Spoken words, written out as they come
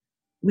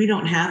we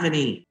don't have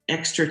any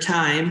extra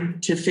time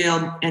to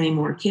fail any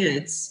more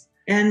kids.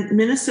 And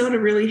Minnesota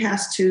really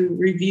has to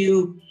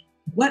review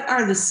what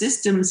are the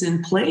systems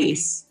in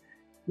place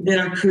that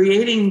are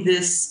creating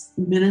this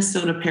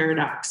Minnesota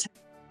paradox.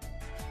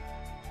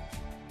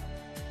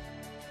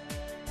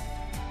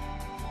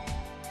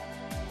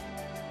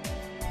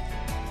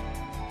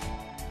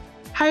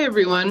 Hi,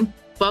 everyone.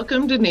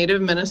 Welcome to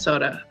Native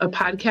Minnesota, a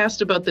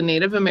podcast about the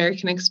Native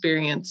American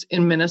experience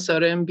in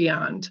Minnesota and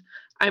beyond.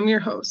 I'm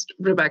your host,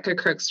 Rebecca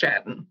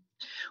Crook-Stratton.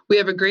 We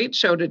have a great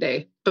show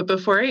today, but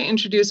before I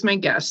introduce my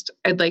guest,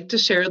 I'd like to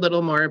share a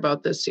little more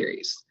about this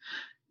series.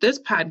 This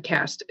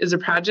podcast is a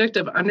project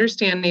of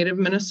Understand Native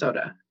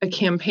Minnesota, a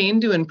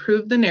campaign to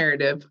improve the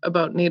narrative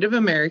about Native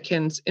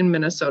Americans in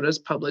Minnesota's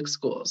public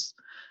schools.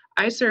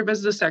 I serve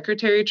as the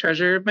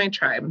Secretary-Treasurer of my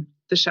tribe,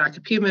 the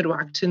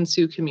Shakopee-Mdewakanton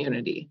Sioux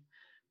community.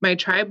 My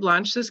tribe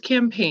launched this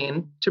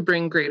campaign to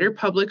bring greater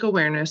public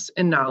awareness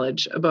and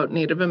knowledge about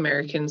Native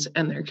Americans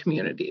and their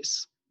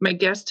communities. My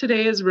guest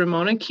today is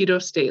Ramona Quito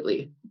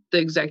Stately, the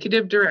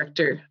Executive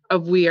Director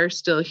of We Are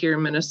Still Here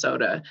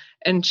Minnesota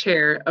and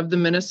Chair of the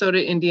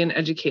Minnesota Indian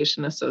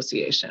Education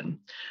Association.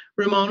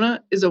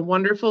 Ramona is a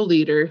wonderful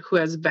leader who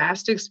has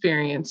vast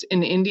experience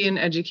in Indian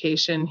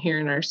education here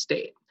in our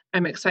state.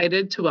 I'm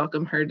excited to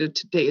welcome her to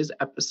today's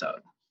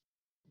episode.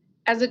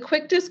 As a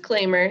quick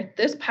disclaimer,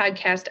 this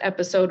podcast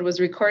episode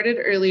was recorded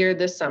earlier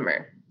this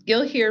summer.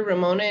 You'll hear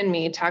Ramona and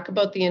me talk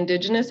about the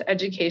Indigenous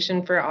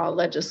Education for All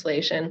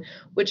legislation,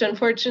 which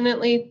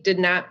unfortunately did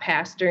not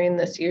pass during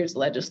this year's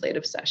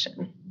legislative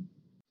session.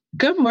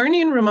 Good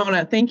morning,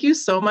 Ramona. Thank you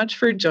so much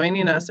for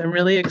joining us. I'm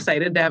really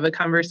excited to have a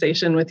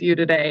conversation with you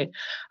today.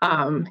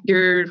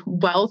 Your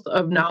wealth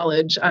of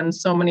knowledge on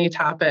so many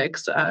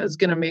topics is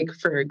going to make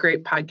for a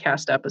great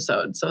podcast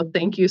episode. So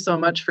thank you so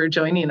much for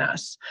joining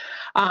us.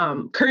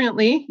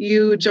 Currently,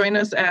 you join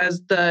us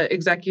as the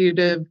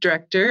Executive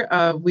Director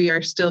of We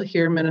Are Still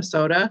Here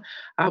Minnesota,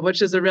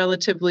 which is a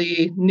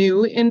relatively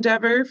new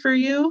endeavor for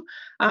you.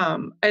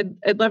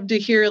 I'd love to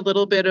hear a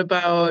little bit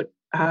about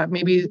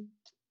maybe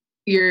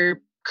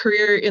your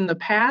career in the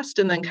past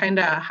and then kind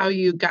of how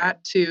you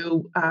got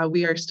to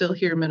We Are Still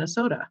Here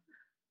Minnesota.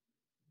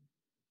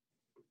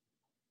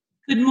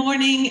 Good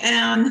morning,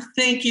 and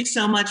thank you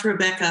so much,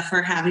 Rebecca,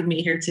 for having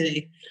me here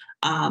today.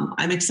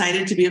 I'm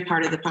excited to be a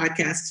part of the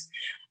podcast.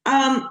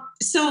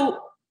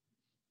 So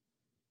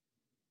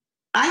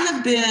I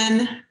have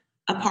been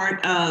a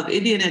part of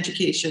Indian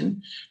education.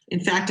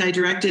 In fact, I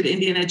directed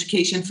Indian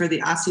education for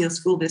the Osseo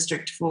School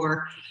District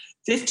for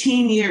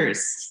 15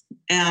 years,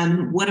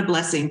 and what a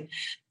blessing.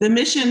 The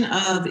mission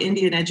of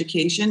Indian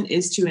education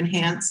is to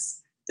enhance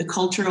the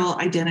cultural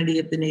identity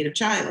of the Native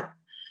child.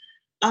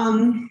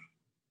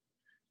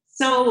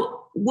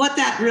 So what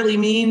that really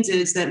means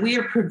is that we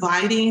are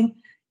providing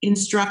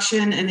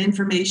instruction and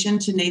information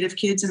to Native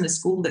kids in the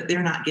school that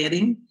they're not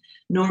getting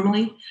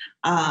normally.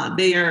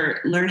 They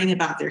are learning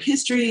about their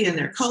history and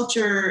their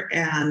culture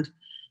and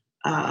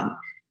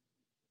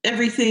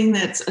everything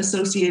that's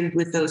associated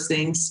with those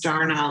things,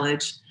 star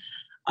knowledge.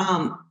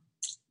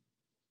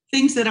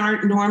 Things that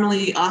aren't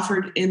normally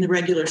offered in the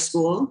regular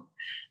school.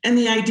 And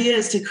the idea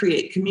is to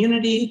create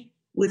community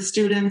with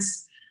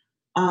students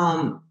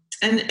and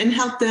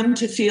help them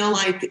to feel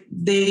like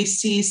they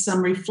see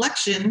some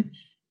reflection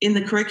in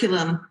the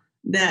curriculum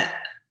that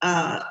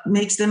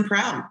makes them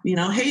proud. You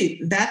know, hey,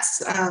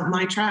 that's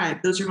my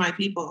tribe. Those are my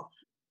people.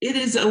 It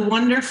is a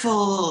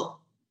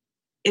wonderful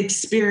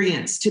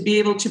experience to be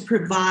able to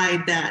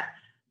provide that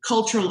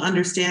cultural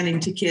understanding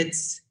to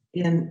kids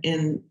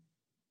in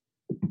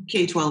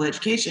K-12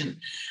 education.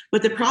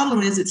 But the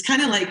problem is it's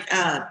kind of like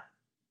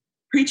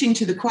preaching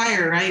to the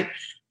choir, right?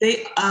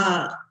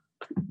 The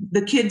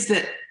kids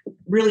that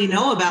really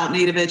know about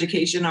Native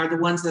education are the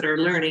ones that are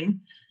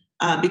learning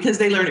because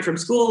they learn it from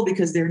school,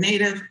 because they're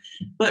Native.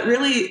 But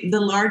really,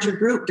 the larger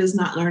group does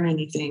not learn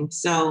anything.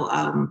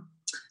 So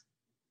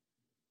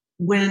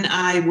when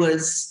I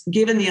was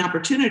given the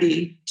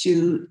opportunity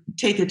to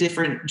take a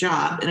different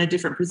job in a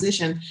different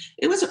position,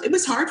 it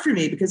was hard for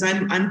me because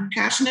I'm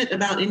passionate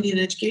about Indian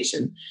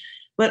education,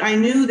 but I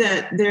knew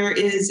that there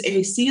is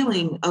a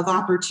ceiling of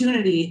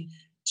opportunity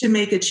to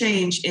make a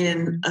change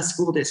in a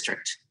school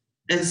district.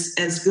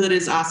 As good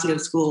as Osseo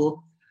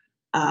School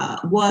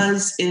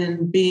was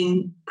in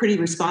being pretty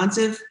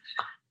responsive,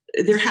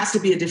 there has to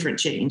be a different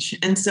change.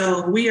 And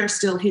so We Are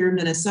Still Here in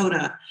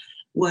Minnesota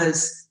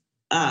was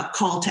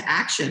call to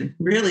action.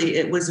 Really,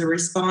 it was a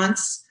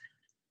response.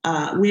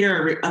 We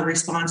are a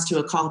response to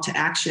a call to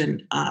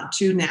action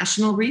to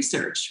national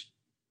research.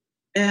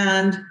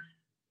 And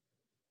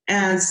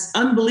as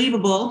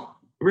unbelievable,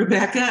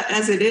 Rebecca,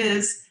 as it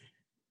is,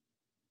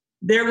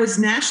 there was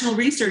national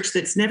research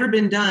that's never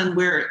been done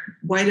where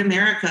white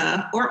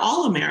America, or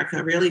all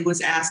America really, was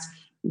asked,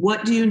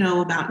 what do you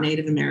know about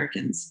Native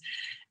Americans?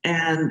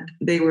 And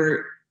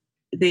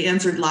they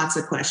answered lots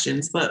of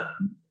questions, but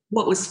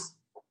what was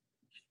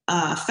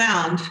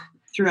found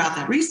throughout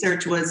that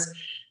research was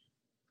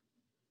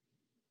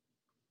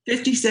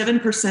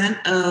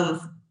 57%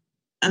 of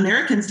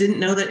Americans didn't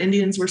know that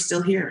Indians were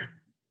still here.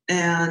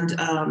 And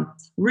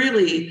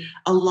really,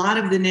 a lot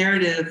of the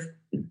narrative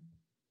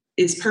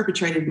is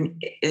perpetrated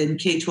in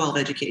K-12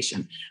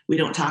 education. We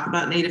don't talk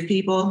about Native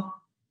people.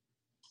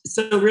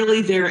 So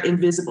really, they're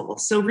invisible.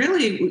 So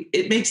really,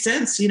 it makes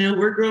sense.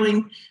 We're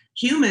growing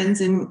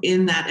humans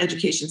in that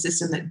education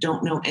system that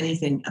don't know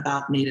anything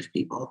about Native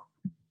people.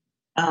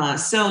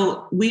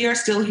 So We Are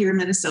Still Here,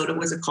 Minnesota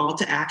was a call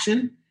to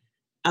action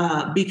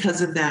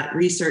because of that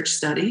research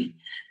study.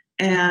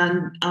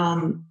 And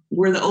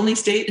we're the only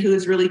state who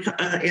has really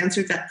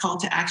answered that call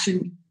to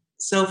action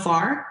so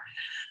far.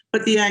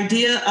 But the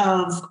idea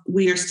of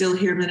We Are Still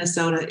Here,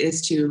 Minnesota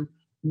is to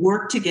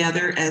work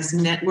together as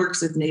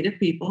networks of Native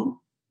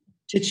people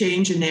to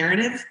change a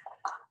narrative,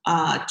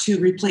 to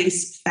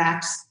replace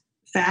fact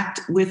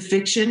with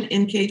fiction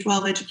in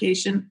K-12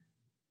 education,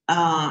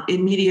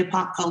 in media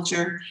pop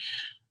culture,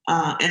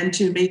 and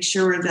to make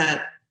sure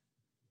that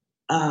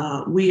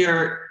we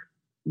are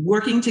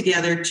working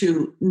together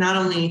to not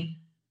only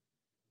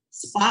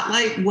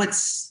spotlight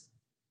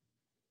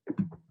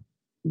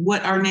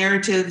what our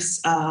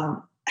narratives,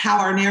 how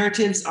our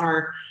narratives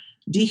are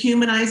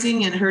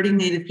dehumanizing and hurting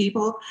Native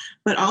people,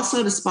 but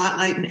also to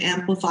spotlight and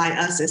amplify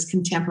us as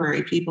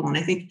contemporary people. And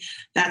I think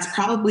that's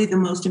probably the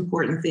most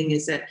important thing,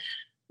 is that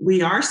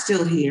we are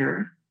still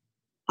here,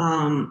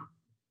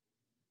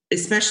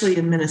 especially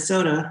in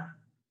Minnesota.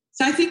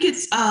 So I think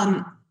it's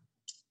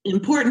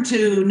important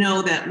to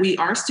know that we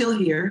are still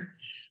here.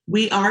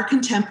 We are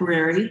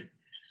contemporary.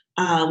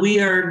 We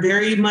are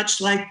very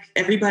much like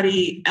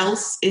everybody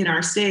else in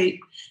our state.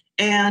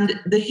 And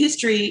the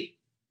history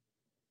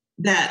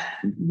that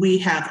we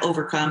have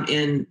overcome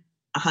in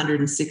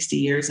 160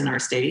 years in our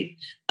state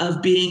of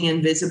being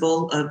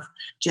invisible, of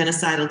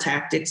genocidal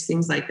tactics,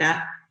 things like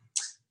that.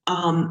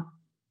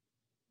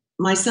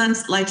 My son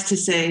likes to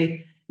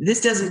say,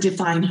 this doesn't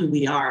define who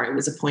we are. It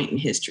was a point in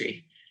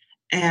history.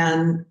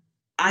 And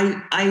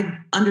I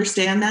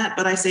understand that,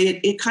 but I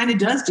say it kind of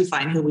does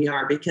define who we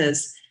are,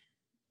 because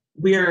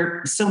we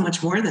are so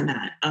much more than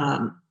that.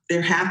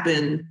 There have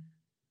been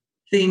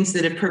things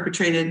that have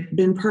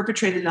been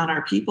perpetrated on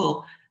our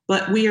people,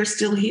 but we are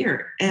still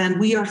here and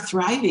we are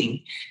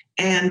thriving.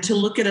 And to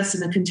look at us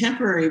in a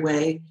contemporary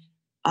way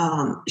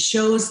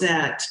shows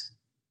that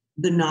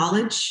the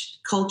knowledge,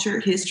 culture,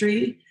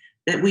 history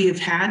that we have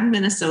had in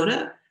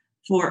Minnesota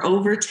for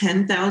over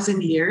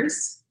 10,000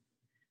 years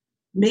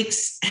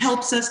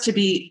helps us to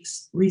be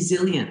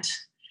resilient,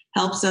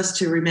 helps us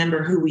to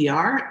remember who we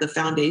are, the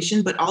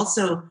foundation, but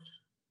also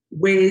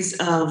ways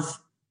of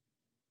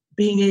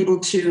being able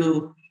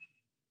to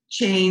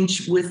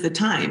change with the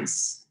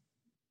times.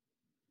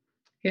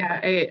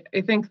 Yeah,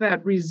 I think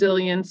that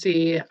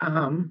resiliency,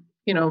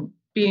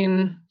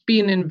 being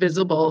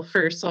invisible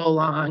for so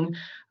long,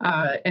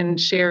 and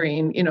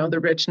sharing, the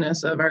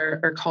richness of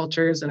our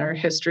cultures and our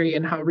history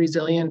and how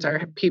resilient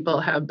our people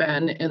have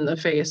been in the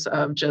face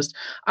of just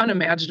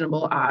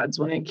unimaginable odds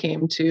when it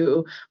came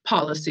to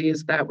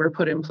policies that were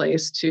put in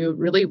place to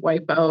really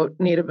wipe out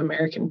Native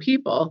American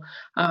people.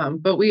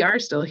 But we are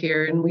still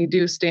here, and we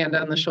do stand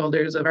on the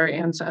shoulders of our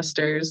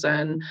ancestors.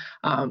 And,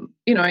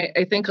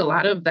 I think a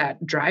lot of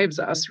that drives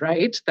us,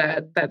 right?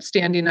 That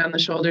standing on the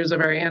shoulders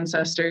of our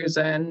ancestors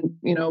and,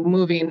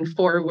 moving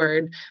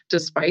forward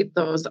despite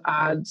those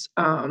odds.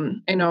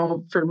 I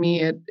know for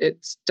me,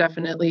 it's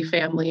definitely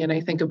family. And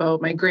I think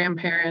about my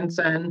grandparents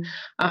and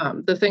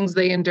the things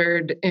they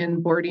endured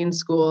in boarding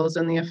schools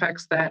and the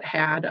effects that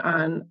had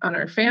on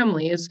our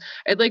families.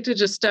 I'd like to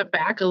just step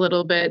back a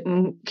little bit.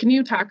 And can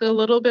you talk a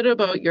little bit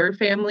about your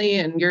family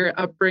and your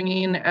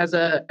upbringing as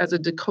a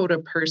Dakota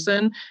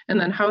person, and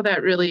then how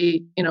that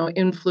really,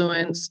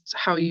 influenced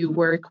how you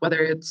work, whether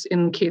it's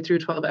in K through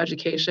 12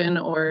 education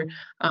or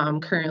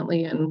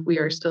currently in We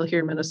Are Still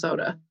Here,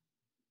 Minnesota?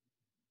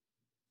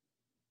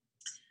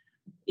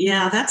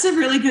 Yeah, that's a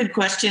really good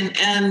question.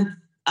 And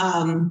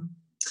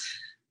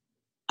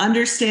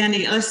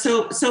understanding,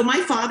 so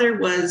my father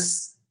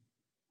was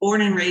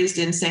born and raised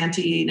in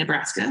Santee,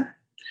 Nebraska.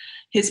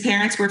 His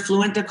parents were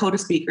fluent Dakota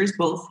speakers,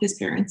 both his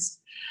parents.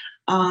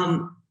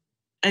 And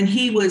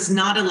he was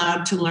not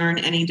allowed to learn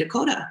any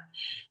Dakota.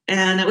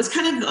 And it was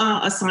kind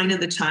of a sign of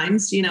the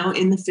times, in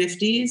the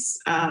 50s,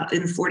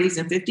 in the 40s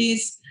and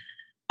 50s,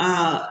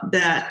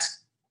 that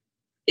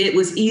it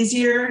was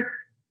easier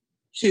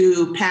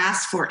to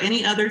pass for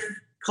any other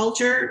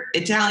culture,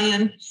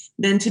 Italian,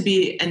 than to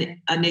be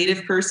a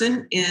Native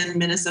person in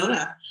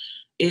Minnesota,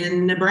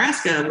 in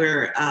Nebraska,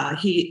 where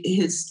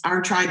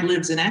our tribe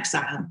lives in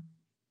exile.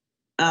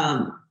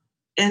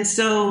 And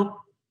so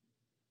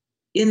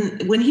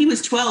when he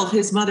was 12,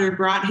 his mother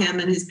brought him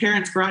and his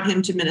parents brought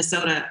him to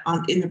Minnesota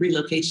in the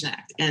Relocation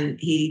Act. And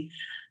he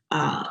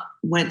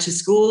went to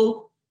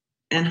school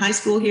and high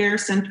school here,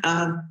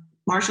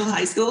 Marshall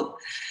High School.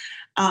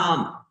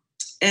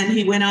 And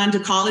he went on to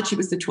college. He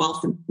was the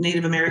 12th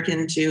Native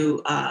American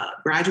to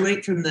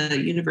graduate from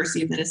the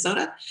University of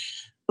Minnesota,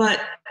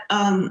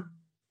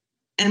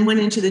 and went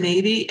into the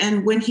Navy.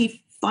 And when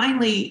he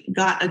finally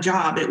got a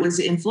job, it was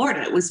in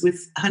Florida. It was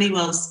with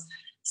Honeywell's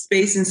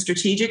Space and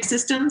Strategic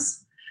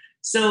Systems.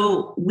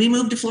 So we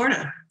moved to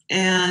Florida.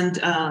 And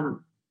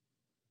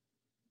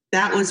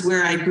that was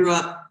where I grew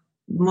up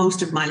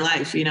most of my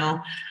life,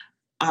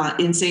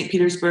 in St.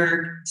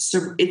 Petersburg.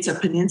 So it's a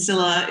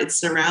peninsula. It's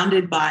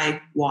surrounded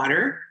by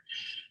water.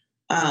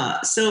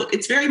 So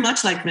it's very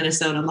much like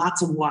Minnesota,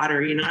 lots of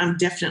water. I'm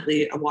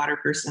definitely a water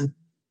person.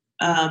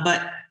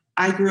 But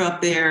I grew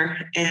up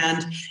there,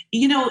 and,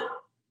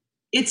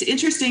 it's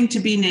interesting to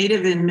be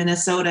native in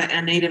Minnesota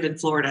and native in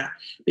Florida,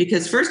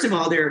 because first of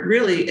all, there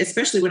really,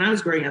 especially when I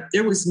was growing up,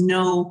 there was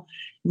no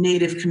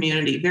native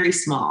community, very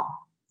small.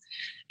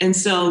 And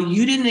so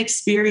you didn't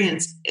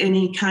experience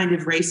any kind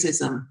of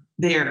racism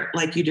there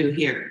like you do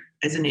here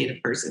as a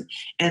native person.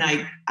 And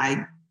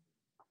I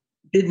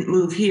didn't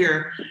move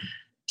here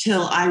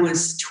till I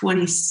was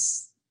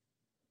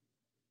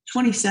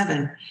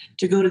 27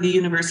 to go to the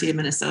University of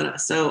Minnesota.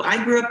 So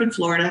I grew up in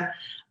Florida.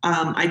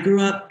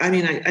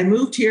 I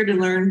moved here to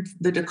learn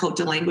the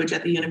Dakota language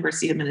at the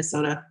University of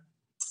Minnesota.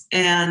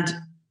 And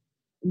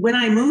when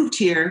I moved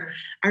here,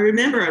 I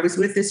remember I was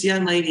with this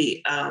young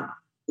lady,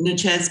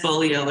 Natchez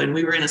Bolio, and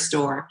we were in a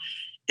store.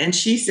 And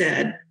she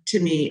said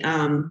to me,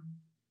 do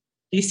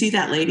you see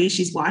that lady?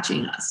 She's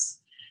watching us.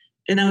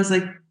 And I was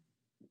like,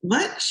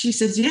 what? She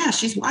says, yeah,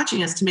 she's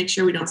watching us to make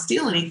sure we don't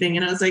steal anything.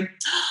 And I was like,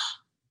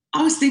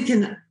 I was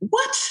thinking,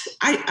 what?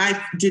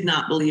 I did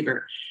not believe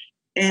her.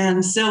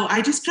 And so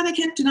I just kind of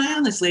kept an eye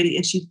on this lady,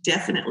 and she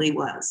definitely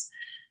was.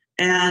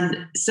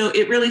 And so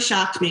it really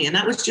shocked me. And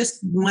that was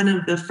just one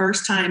of the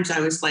first times I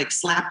was like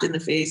slapped in the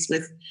face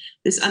with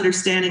this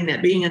understanding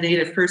that being a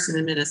native person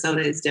in Minnesota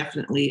is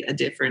definitely a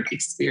different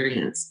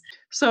experience.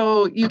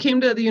 So you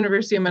came to the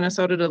University of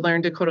Minnesota to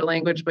learn Dakota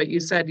language, but you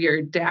said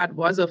your dad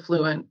was a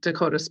fluent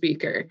Dakota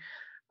speaker.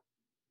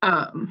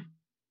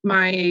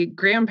 My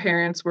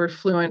grandparents were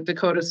fluent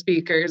Dakota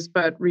speakers,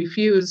 but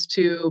refused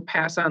to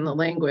pass on the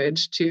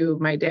language to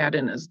my dad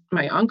and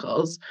my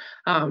uncles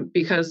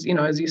because,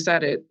 as you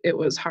said, it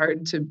was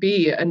hard to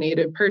be a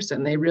native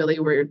person. They really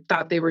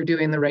thought they were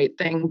doing the right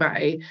thing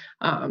by,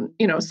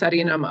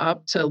 setting them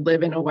up to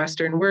live in a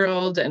Western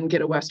world and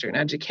get a Western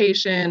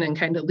education and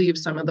kind of leave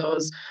some of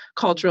those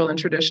cultural and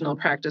traditional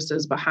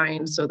practices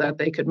behind so that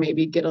they could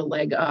maybe get a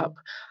leg up.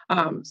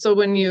 So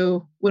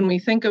when we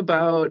think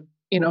about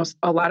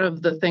a lot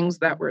of the things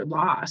that were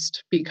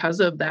lost because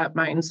of that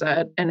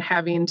mindset and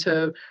having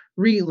to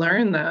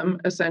relearn them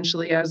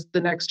essentially as the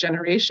next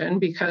generation,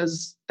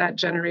 because that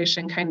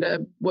generation kind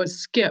of was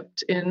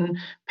skipped in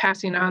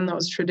passing on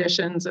those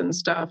traditions and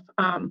stuff.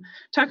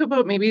 Talk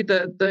about maybe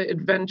the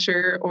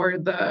adventure or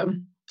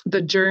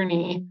the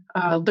journey,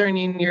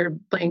 learning your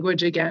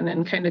language again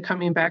and kind of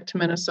coming back to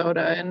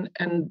Minnesota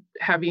and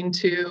having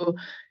to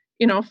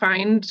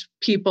find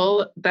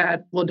people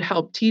that would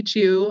help teach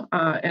you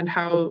and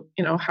how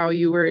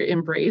you were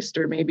embraced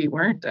or maybe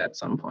weren't at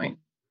some point.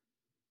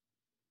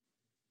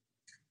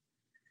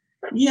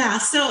 Yeah,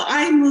 so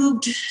I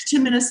moved to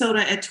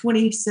Minnesota at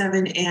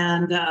 27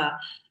 and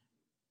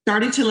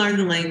started to learn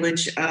the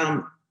language.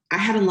 I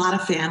had a lot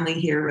of family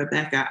here,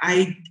 Rebecca.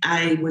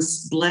 I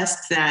was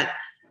blessed that,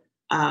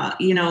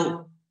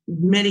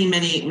 many,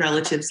 many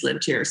relatives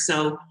lived here.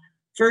 So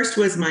first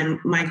was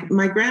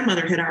my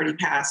grandmother had already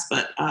passed,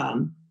 but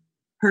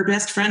her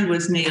best friend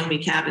was Naomi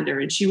Cavender,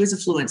 and she was a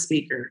fluent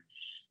speaker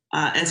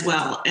as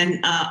well. And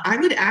I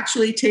would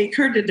actually take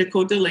her to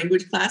Dakota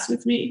language class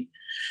with me.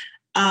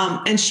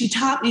 And she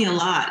taught me a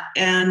lot.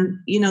 And,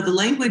 the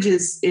language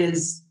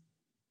is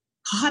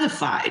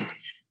codified.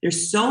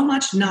 There's so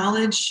much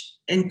knowledge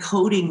and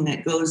coding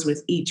that goes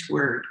with each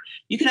word.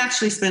 You could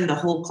actually spend the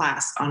whole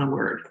class on a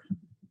word.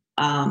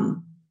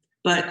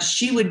 But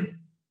she would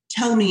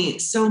tell me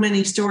so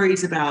many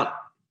stories about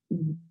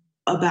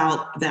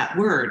that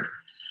word,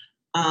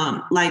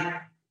 like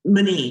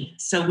Mani.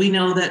 So we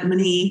know that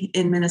Mani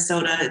in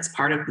Minnesota, it's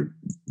part of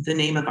the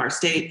name of our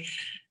state,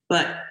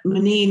 but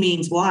Mani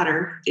means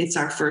water. It's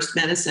our first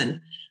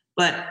medicine.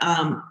 But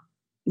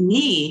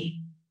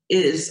Ni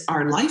is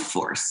our life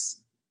force,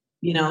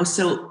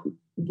 so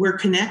we're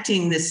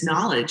connecting this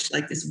knowledge,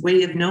 like this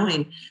way of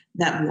knowing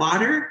that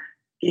water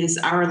is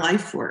our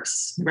life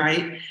force,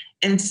 right?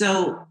 And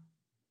so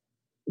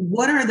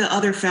what are the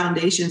other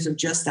foundations of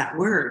just that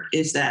word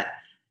is that,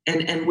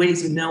 and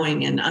ways of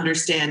knowing and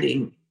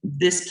understanding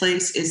this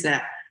place is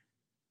that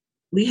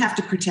we have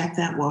to protect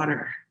that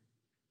water.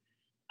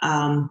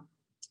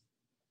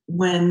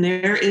 When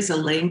there is a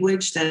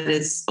language that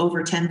is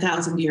over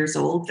 10,000 years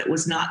old that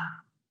was not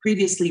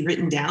previously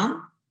written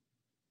down,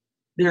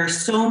 there are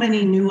so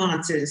many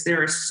nuances,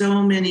 there are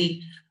so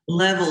many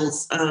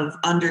levels of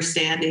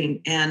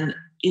understanding and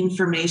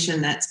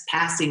information that's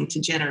passing to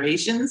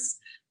generations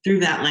through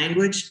that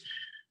language.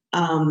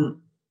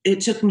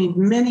 It took me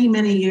many,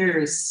 many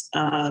years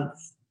of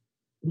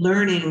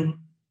learning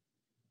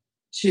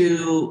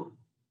to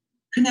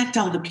connect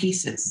all the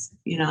pieces,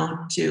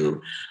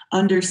 to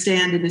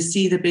understand and to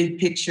see the big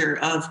picture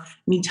of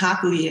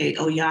Mitakuye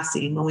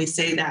Oyasin. When we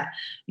say that,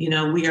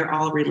 we are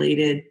all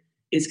related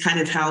is kind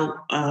of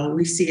how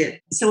we see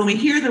it. So when we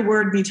hear the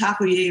word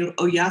Mitakuye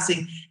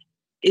Oyasin,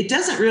 it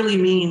doesn't really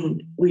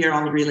mean we are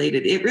all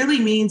related. It really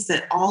means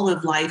that all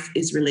of life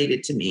is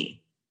related to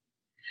me.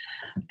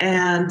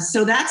 And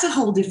so that's a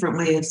whole different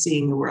way of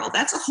seeing the world.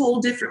 That's a whole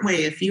different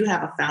way. If you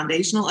have a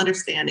foundational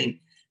understanding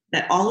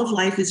that all of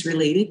life is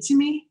related to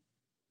me,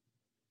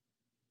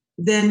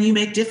 then you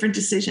make different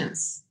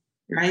decisions,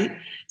 right?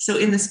 So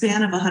in the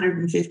span of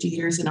 150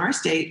 years in our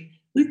state,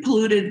 we've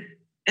polluted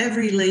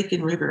every lake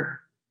and river.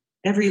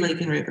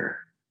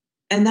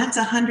 And that's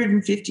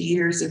 150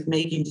 years of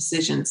making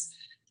decisions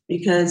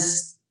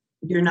because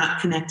you're not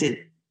connected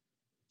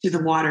to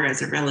the water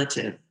as a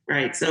relative,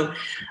 right? So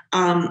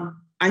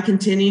I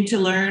continue to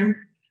learn.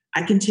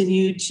 I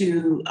continue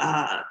to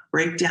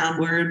break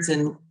down words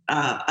and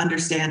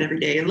understand every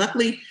day. And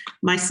luckily,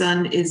 my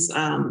son is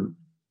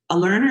a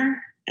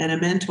learner and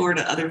a mentor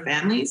to other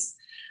families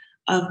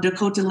of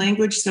Dakota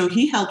language. So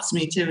he helps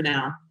me too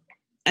now.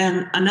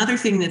 And another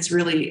thing that's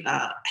really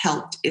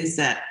helped is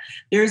that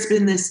there's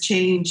been this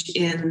change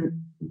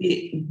in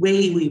the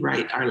way we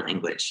write our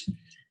language.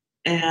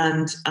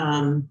 And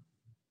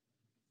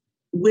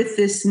with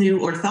this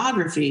new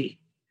orthography,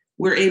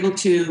 we're able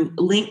to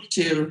link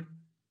to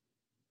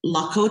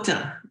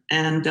Lakota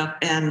and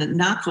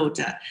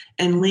Nakota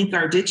and link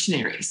our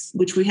dictionaries,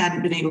 which we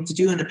hadn't been able to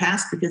do in the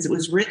past because it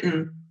was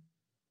written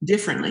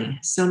differently.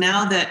 So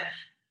now that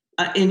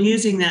in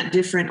using that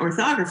different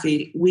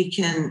orthography, we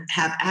can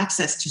have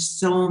access to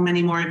so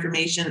much more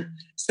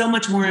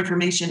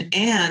information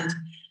and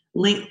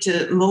link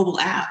to mobile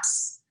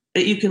apps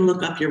that you can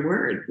look up your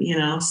word,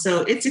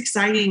 So it's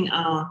exciting,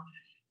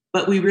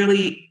 but we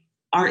really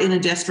are in a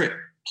desperate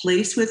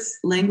place with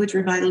language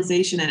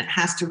revitalization, and it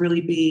has to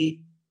really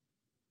be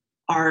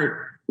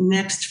our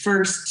next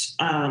first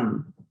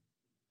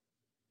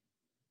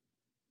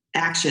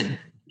action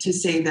to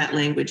save that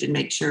language and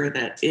make sure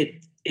that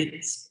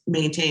it's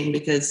maintained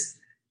because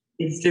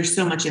there's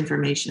so much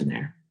information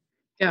there.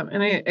 Yeah,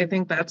 and I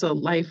think that's a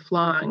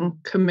lifelong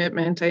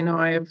commitment. I know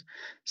I've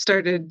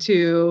started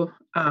to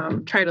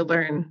try to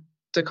learn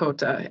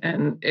Dakota,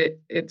 and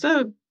it's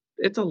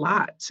a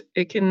lot.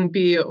 It can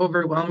be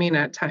overwhelming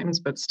at times,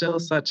 but still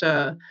such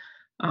a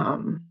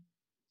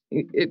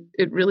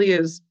it really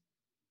is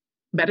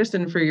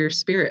medicine for your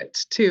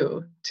spirit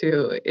too.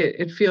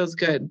 It feels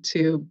good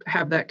to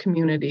have that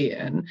community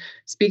and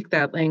speak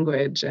that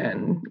language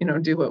and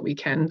do what we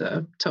can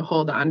to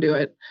hold on to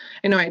it.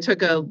 I know I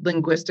took a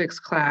linguistics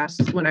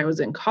class when I was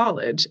in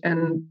college,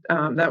 and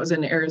that was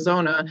in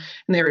Arizona,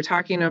 and they were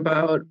talking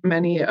about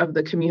many of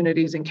the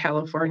communities in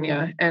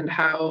California and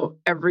how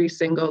every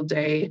single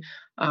day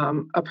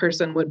a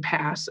person would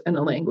pass and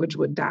a language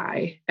would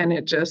die, and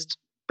it just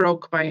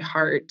broke my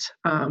heart,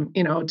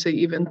 to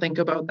even think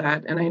about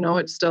that. And I know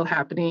it's still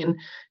happening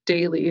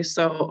daily.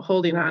 So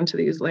holding on to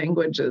these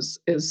languages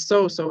is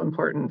so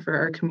important for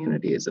our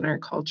communities and our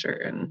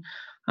culture. And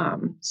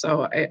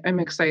so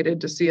I'm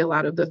excited to see a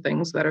lot of the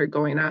things that are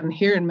going on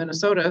here in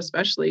Minnesota,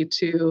 especially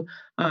to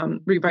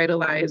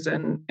revitalize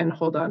and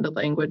hold on to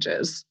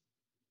languages.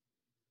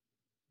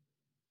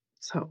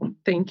 So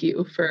thank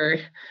you for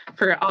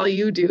all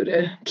you do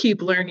to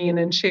keep learning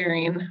and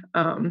sharing.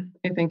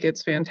 I think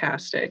it's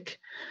fantastic.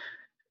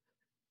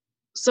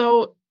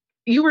 So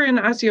you were in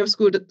Osseo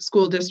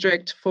School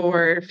District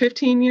for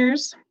 15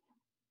 years.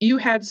 You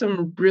had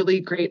some really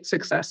great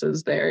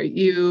successes there.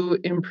 You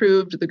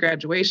improved the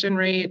graduation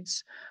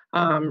rates,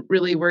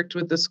 really worked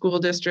with the school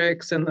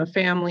districts and the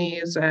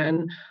families.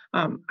 And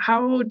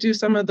how do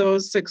some of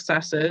those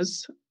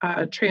successes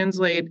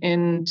translate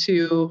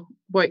into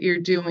what you're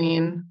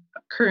doing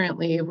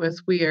currently with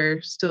We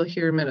Are Still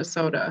Here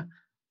Minnesota?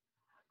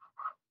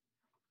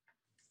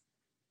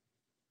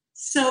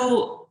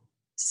 So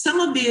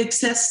some of the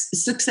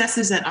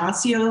successes at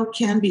Osseo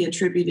can be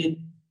attributed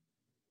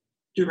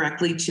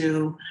directly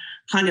to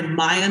kind of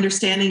my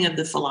understanding of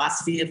the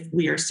philosophy of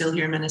We Are Still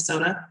Here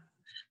Minnesota,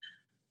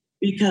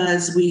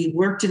 because we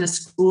worked in a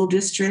school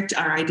district,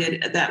 or I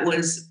did, that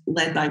was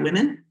led by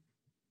women,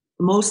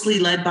 mostly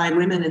led by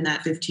women in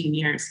that 15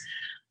 years.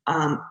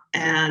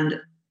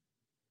 And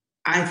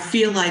I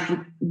feel like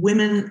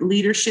women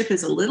leadership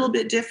is a little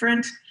bit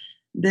different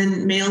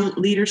than male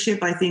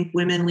leadership. I think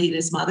women lead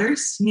as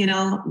mothers,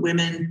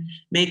 women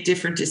make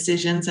different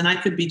decisions, and I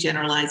could be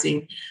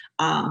generalizing.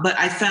 But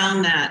I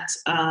found that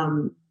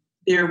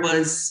there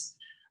was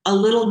a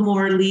little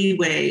more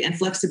leeway and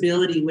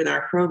flexibility with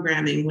our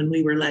programming when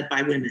we were led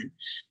by women,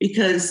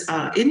 because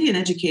Indian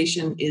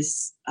education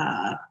is,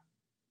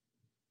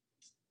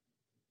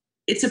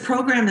 it's a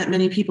program that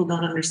many people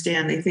don't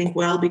understand. They think,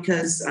 well,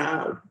 because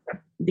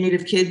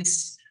Native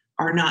kids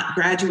are not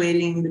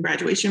graduating, the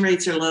graduation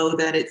rates are low,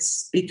 that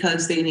it's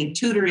because they need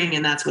tutoring,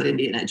 and that's what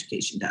Indian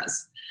education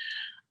does.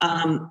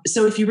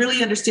 So if you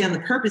really understand the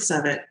purpose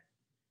of it,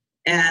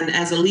 and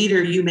as a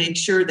leader, you make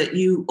sure that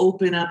you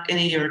open up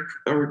any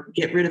or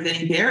get rid of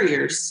any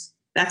barriers,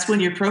 that's when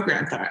your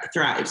program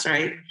thrives,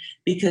 right?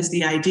 Because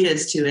the idea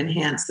is to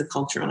enhance the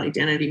cultural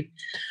identity.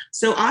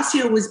 So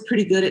Osseo was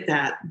pretty good at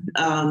that.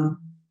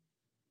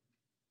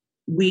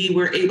 We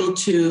were able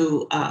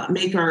to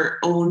make our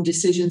own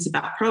decisions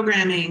about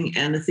programming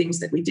and the things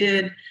that we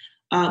did.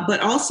 But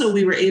also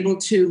we were able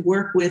to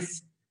work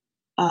with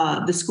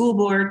the school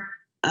board,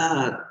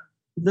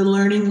 the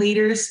learning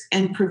leaders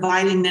and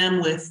providing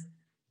them with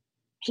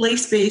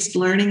place-based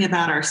learning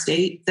about our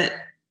state that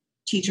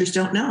teachers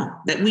don't know,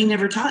 that we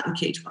never taught in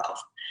K-12.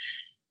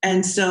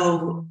 And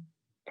so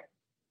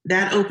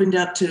that opened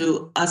up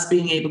to us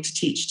being able to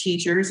teach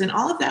teachers, and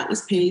all of that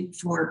was paid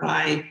for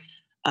by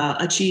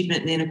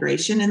achievement and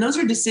integration. And those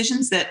are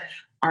decisions that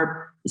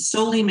are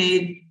solely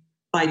made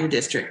by your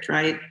district,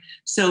 right?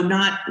 So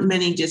not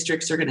many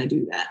districts are going to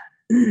do that.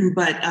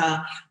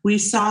 But we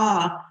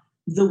saw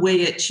the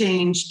way it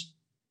changed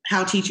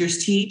how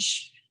teachers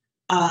teach,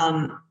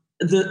 even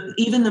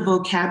the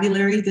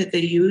vocabulary that they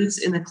use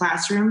in the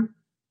classroom,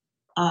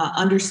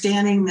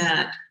 understanding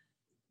that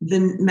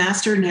the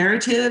master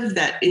narrative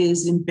that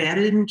is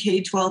embedded in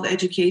K-12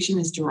 education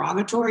is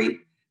derogatory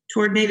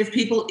toward Native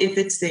people if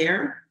it's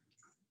there.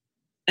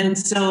 And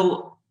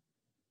so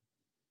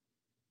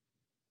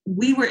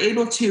we were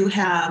able to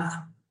have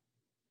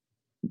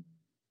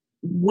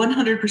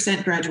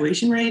 100%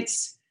 graduation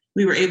rates.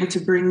 We were able to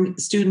bring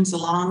students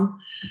along.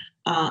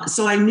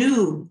 So I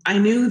knew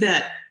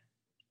that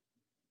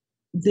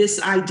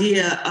this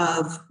idea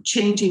of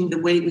changing the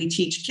way we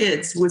teach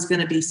kids was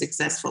going to be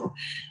successful.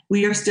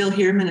 We are still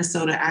here.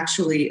 Minnesota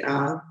actually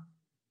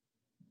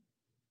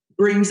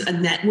brings a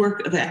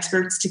network of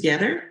experts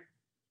together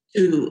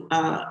to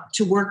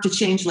work to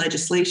change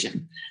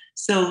legislation.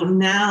 So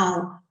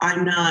now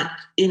I'm not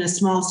in a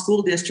small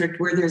school district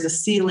where there's a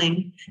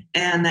ceiling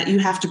and that you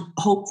have to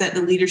hope that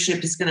the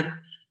leadership is going to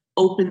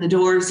open the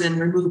doors and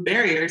remove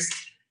barriers.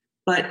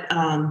 But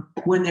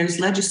when there's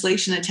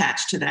legislation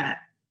attached to that,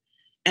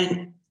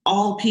 and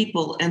all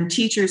people and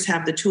teachers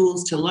have the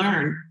tools to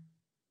learn,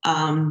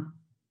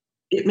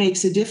 it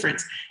makes a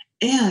difference.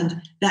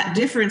 And that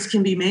difference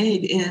can be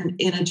made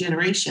in a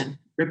generation,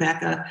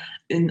 Rebecca.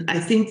 And I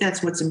think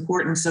that's what's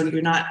important. So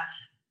you're not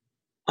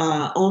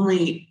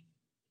only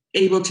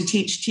able to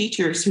teach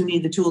teachers who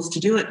need the tools to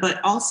do it, but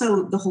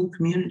also the whole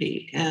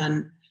community.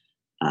 And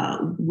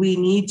we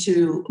need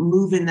to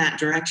move in that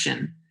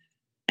direction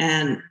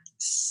and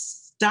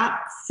stop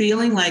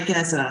feeling like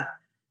as a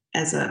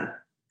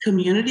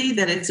community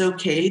that it's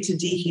okay to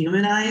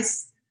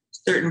dehumanize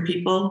certain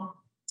people,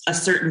 a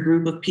certain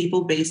group of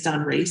people based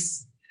on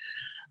race,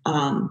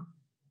 and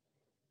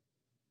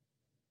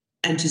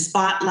to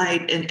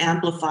spotlight and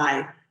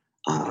amplify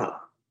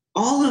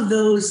all of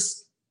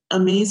those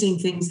amazing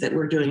things that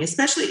we're doing,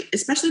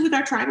 especially with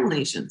our tribal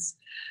nations.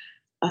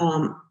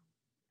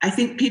 I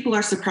think people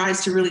are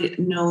surprised to really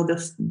know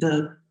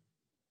the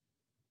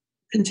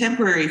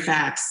contemporary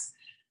facts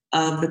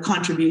of the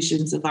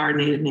contributions of our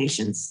Native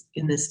nations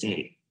in this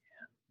state.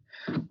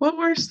 What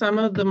were some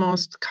of the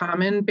most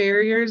common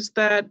barriers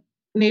that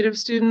Native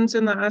students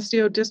in the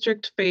Osseo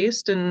district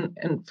faced? And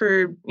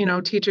for,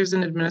 teachers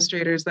and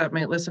administrators that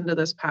might listen to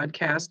this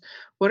podcast,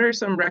 what are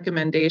some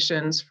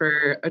recommendations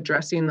for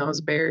addressing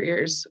those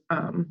barriers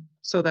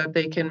so that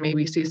they can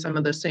maybe see some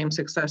of the same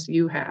success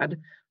you had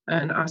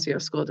in Osseo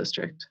School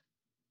District?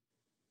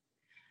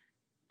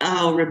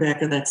 Oh,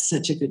 Rebecca, that's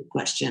such a good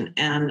question.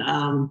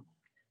 And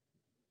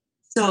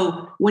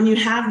so when you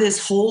have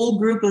this whole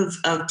group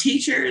of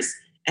teachers,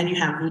 and you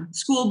have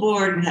school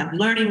board and have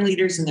learning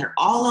leaders, and they're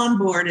all on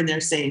board and they're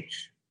saying,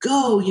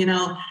 go,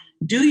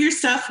 do your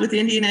stuff with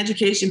Indian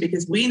education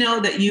because we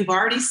know that you've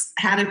already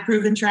had a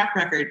proven track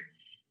record.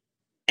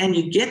 And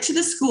you get to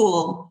the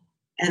school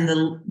and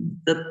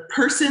the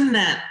person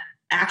that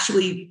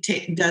actually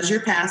does your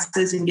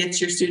passes and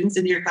gets your students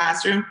into your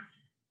classroom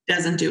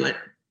doesn't do it.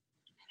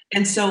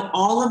 And so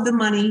all of the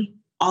money,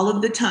 all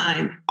of the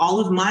time, all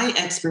of my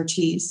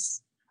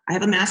expertise, I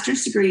have a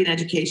master's degree in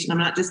education. I'm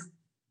not just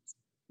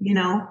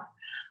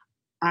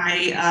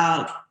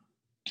I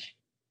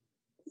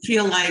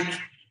feel like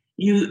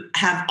you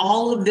have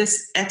all of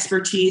this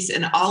expertise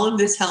and all of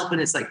this help,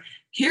 and it's like,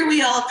 here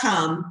we all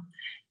come,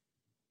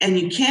 and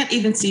you can't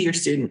even see your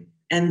student.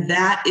 And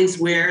that is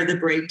where the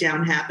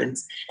breakdown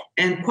happens.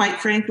 And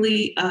quite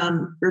frankly,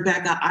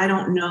 Rebecca, I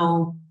don't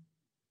know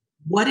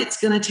what it's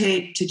going to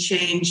take to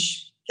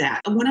change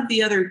that. One of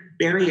the other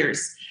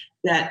barriers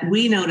that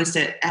we noticed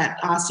at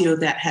Osseo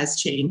that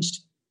has changed,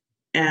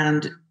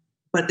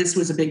 but this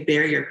was a big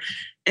barrier.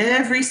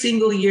 Every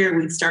single year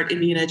we'd start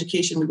Indian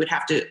education, we would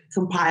have to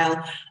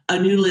compile a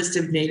new list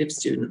of Native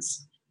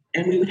students,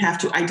 and we would have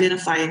to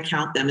identify and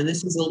count them. And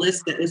this was a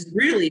list that was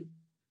really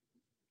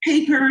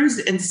papers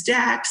and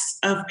stacks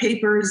of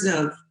papers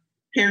of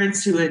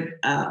parents who had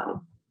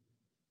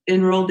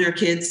enrolled their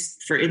kids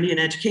for Indian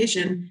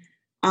education.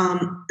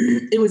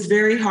 It was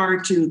very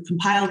hard to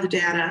compile the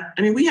data.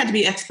 I mean, we had to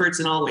be experts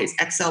in all ways,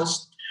 Excel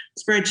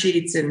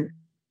spreadsheets and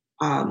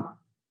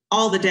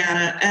all the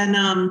data.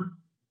 And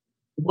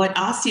what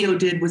Osseo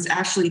did was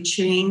actually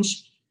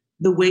change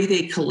the way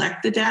they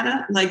collect the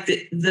data, like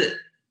the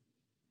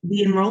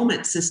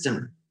enrollment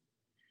system,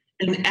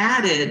 and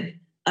added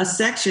a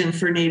section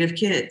for Native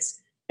kids.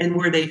 And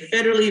were they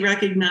federally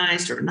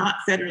recognized or not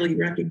federally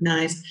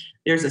recognized?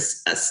 There's a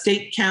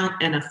state count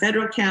and a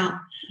federal count.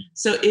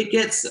 So it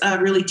gets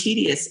really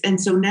tedious. And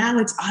so now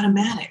it's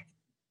automatic.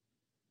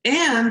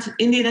 And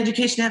Indian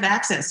education have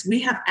access.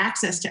 We have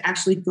access to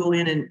actually go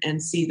in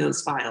and see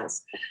those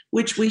files,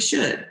 which we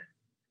should.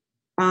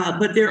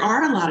 But there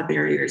are a lot of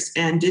barriers,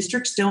 and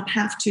districts don't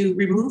have to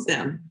remove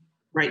them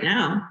right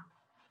now.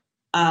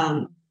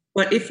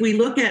 But if we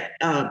look at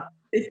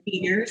 50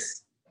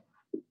 years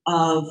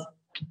of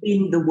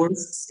being the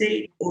worst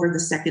state or the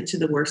second to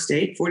the worst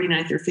state,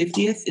 49th or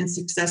 50th in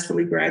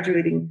successfully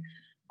graduating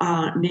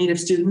Native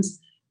students,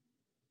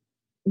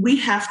 we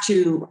have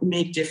to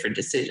make different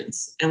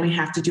decisions, and we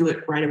have to do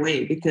it right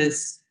away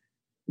because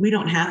we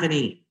don't have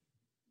any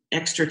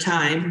extra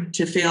time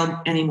to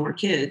fail any more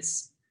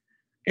kids.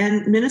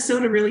 And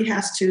Minnesota really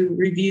has to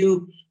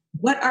review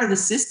what are the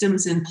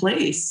systems in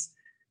place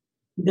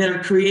that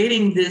are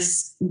creating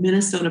this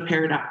Minnesota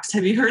paradox.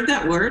 Have you heard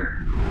that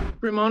word?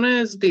 Ramona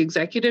is the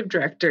executive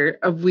director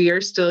of We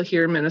Are Still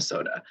Here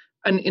Minnesota,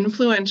 an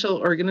influential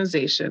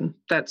organization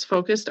that's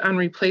focused on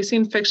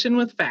replacing fiction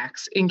with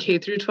facts in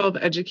K-12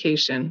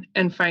 education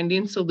and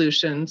finding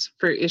solutions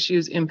for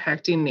issues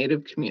impacting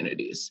Native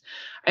communities.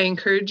 I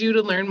encourage you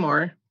to learn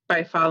more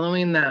by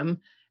following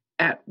them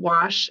at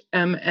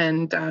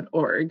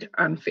washmn.org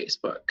on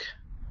Facebook.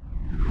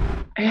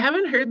 I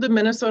haven't heard the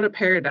Minnesota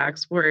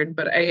paradox word,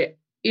 but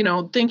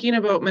thinking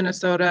about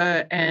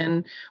Minnesota,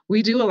 and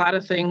we do a lot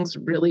of things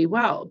really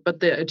well, but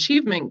the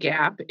achievement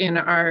gap in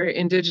our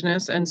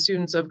Indigenous and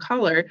students of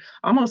color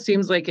almost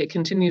seems like it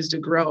continues to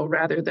grow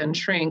rather than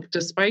shrink,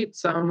 despite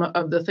some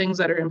of the things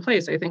that are in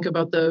place. I think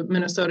about the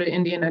Minnesota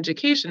Indian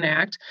Education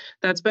Act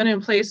that's been in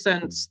place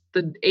since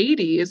the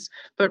 80s,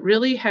 but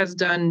really has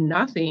done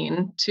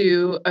nothing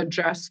to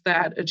address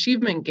that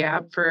achievement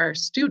gap for our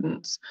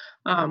students.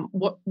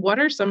 What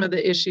are some of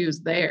the issues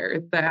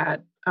there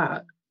that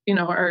are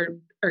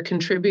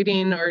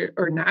contributing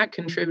or not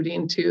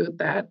contributing to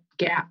that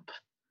gap?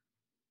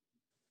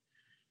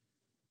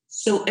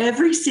 So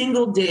every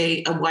single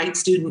day a white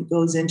student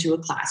goes into a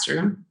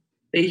classroom,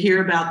 they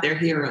hear about their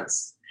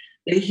heroes.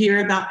 They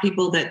hear about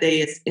people that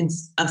they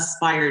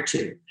aspire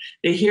to.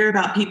 They hear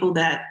about people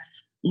that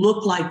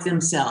look like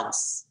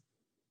themselves,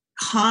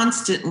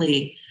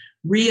 constantly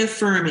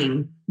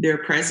reaffirming their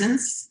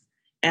presence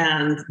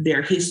and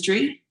their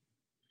history.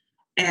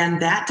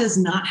 And that does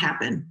not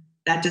happen.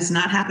 That does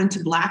not happen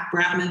to Black,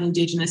 Brown, and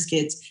Indigenous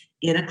kids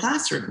in a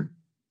classroom.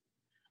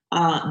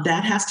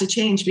 That has to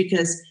change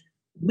because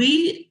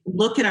we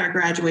look at our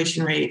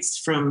graduation rates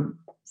for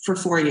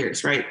 4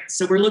 years, right?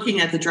 So we're looking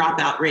at the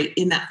dropout rate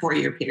in that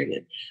 4-year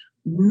period.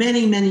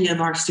 Many, many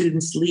of our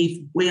students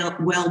leave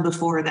well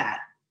before that,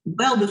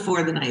 well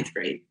before the 9th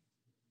grade.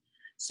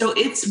 So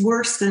it's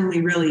worse than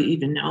we really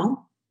even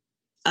know.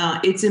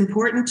 It's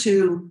important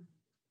to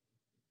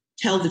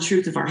tell the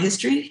truth of our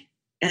history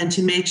and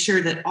to make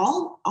sure that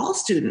all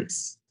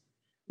students,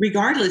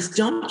 regardless,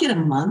 don't get a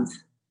month.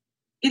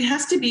 It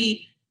has to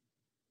be,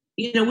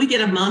 we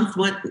get a month,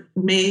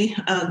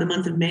 the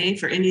month of May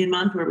for Indian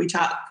Month, where we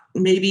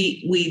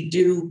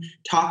do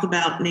talk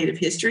about Native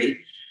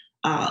history.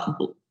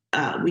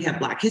 We have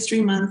Black History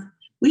Month.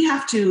 We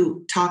have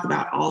to talk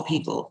about all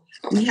people.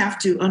 We have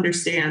to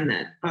understand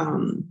that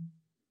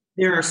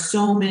there are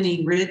so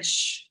many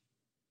rich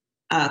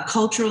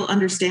cultural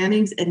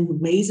understandings and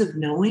ways of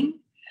knowing.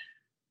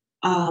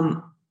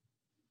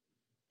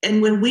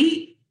 And when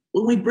we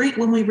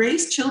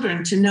raise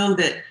children to know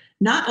that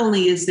not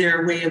only is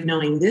there a way of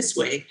knowing this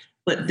way,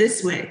 but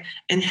this way,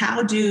 and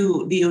how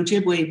do the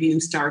Ojibwe view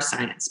star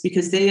science?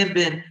 Because they have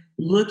been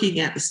looking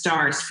at the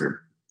stars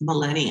for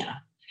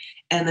millennia,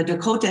 and the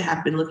Dakota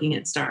have been looking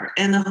at stars,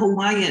 and the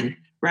Hawaiian,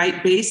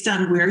 right? Based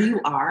on where you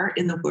are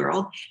in the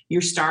world,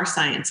 your star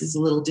science is a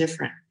little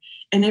different,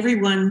 and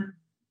everyone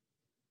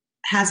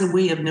has a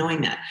way of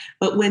knowing that.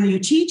 But when you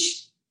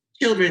teach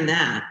children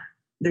that,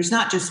 there's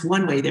not just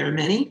one way, there are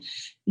many.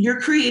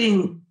 You're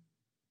creating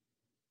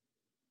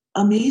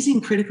amazing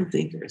critical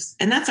thinkers.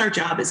 And that's our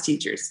job as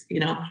teachers,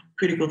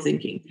 critical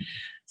thinking.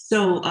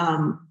 So,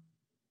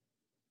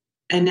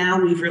 and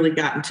now we've really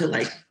gotten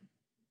to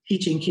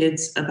teaching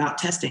kids about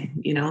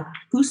testing,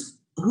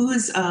 who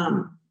is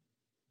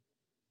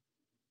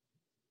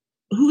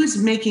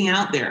making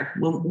out there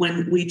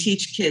when we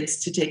teach kids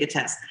to take a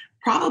test?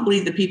 Probably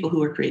the people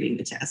who are creating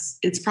the tests.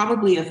 It's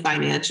probably a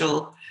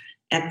financial,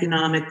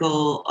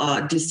 economical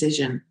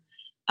decision.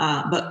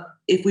 But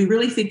if we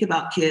really think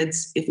about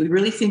kids, if we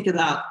really think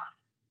about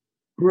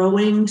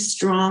growing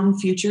strong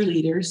future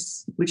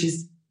leaders, which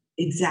is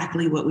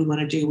exactly what we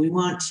want to do. We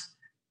want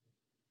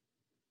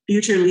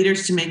future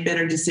leaders to make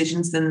better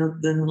decisions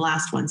than the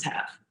last ones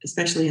have,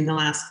 especially in the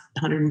last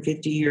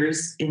 150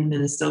 years in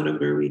Minnesota,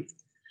 where we've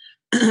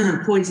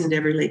poisoned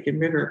every lake and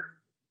river.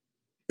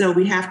 So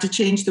we have to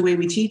change the way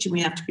we teach, and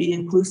we have to be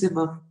inclusive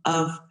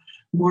of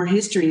more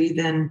history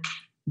than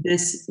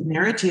this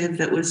narrative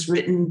that was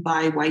written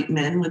by white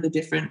men with a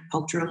different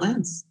cultural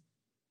lens.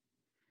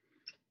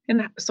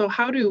 And so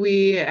how do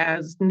we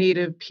as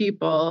Native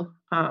people,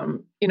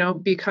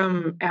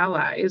 become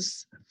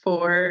allies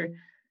for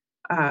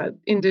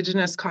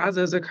Indigenous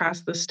causes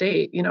across the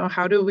state.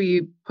 How do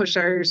we push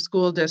our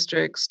school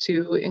districts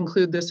to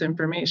include this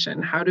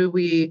information? How do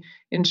we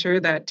ensure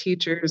that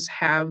teachers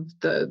have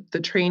the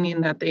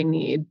training that they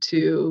need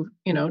to,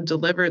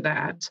 deliver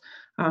that?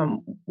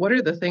 What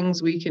are the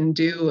things we can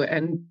do?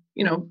 And,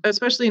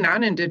 especially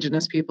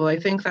non-Indigenous people, I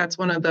think that's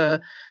one of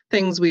the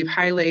things we've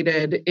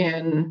highlighted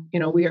in,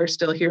 We Are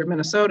Still Here,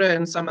 Minnesota,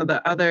 and some of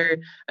the other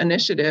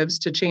initiatives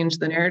to change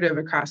the narrative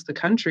across the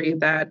country,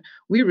 that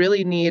we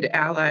really need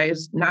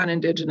allies,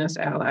 non-Indigenous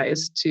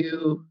allies,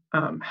 to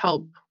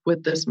help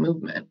with this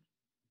movement.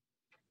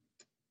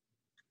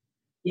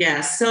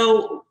 Yeah,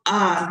 so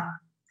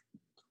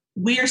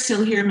We Are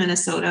Still Here,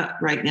 Minnesota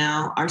right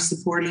now are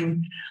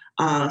supporting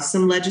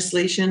some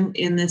legislation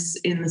in the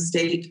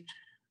state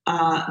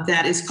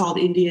that is called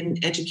Indian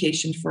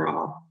Education for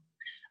All.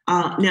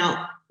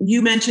 Now,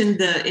 you mentioned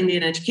the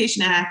Indian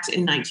Education Act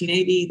in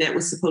 1980 that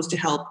was supposed to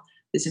help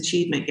this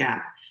achievement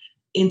gap.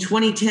 In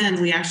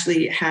 2010, we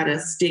actually had a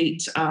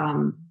state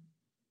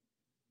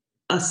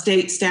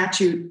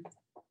statute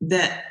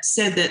that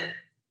said that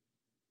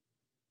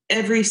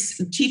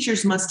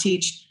teachers must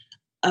teach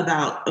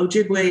about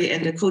Ojibwe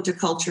and Dakota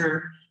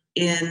culture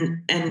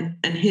and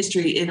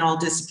history in all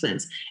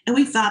disciplines. And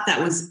we thought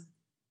that was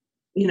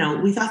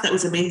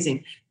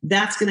amazing.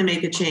 That's going to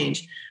make a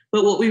change.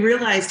 But what we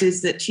realized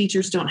is that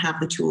teachers don't have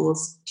the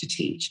tools to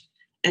teach.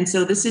 And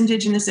so this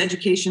Indigenous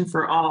Education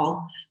for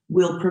All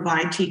will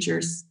provide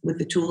teachers with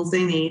the tools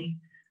they need,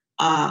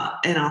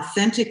 an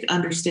authentic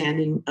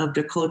understanding of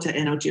Dakota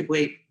and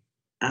Ojibwe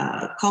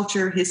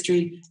culture,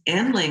 history,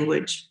 and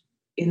language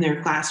in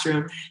their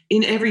classroom,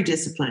 in every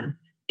discipline,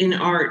 in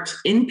art,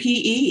 in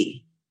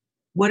PE.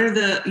 What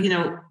are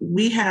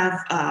we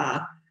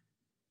have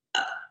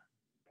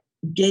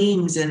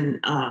games and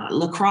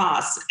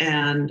lacrosse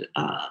and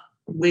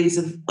ways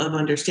of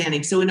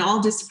understanding. So in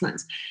all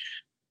disciplines.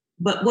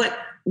 But what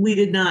we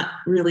did not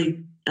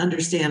really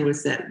understand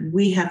was that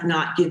we have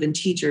not given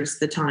teachers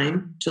the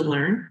time to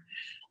learn,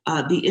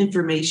 the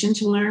information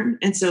to learn.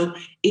 And so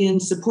in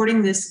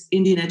supporting this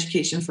Indian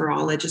Education for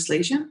All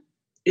legislation,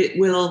 it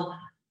will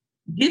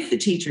give the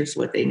teachers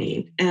what they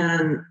need,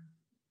 and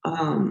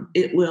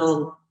it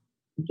will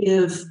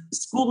give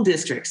school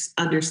districts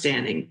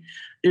understanding.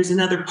 There's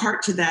another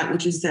part to that,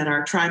 which is that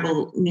our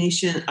tribal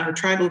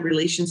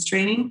relations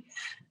training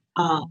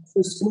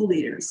for school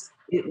leaders.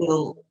 It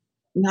will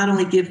not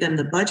only give them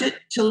the budget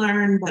to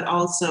learn, but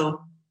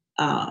also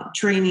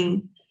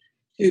training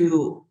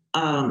to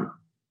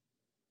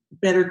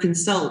better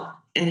consult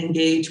and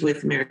engage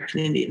with American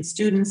Indian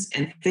students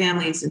and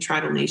families and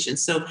tribal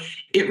nations. So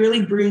it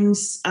really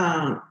brings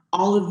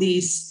all of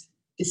these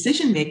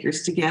decision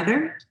makers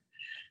together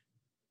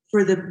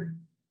for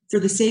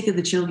the sake of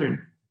the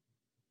children.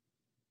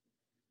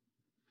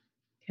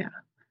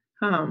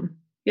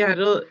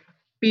 It'll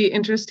be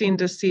interesting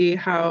to see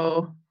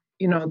how,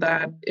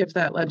 that if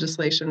that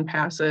legislation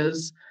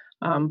passes,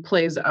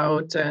 plays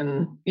out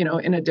and,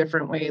 in a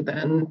different way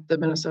than the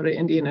Minnesota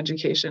Indian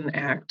Education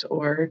Act,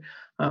 or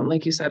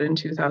like you said, in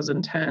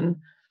 2010.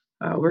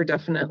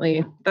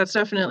 That's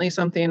definitely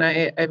something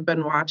I've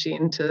been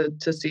watching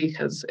to see,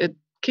 because it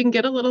can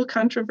get a little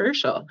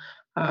controversial,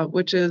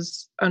 which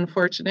is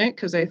unfortunate,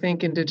 because I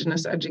think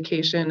Indigenous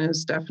education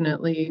is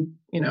definitely,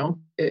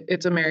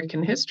 it's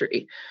American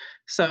history.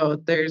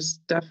 So there's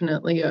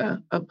definitely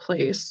a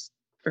place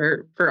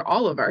for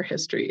all of our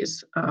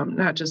histories,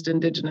 not just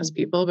Indigenous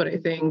people, but I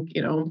think,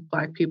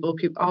 Black people,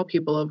 all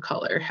people of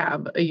color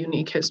have a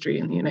unique history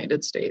in the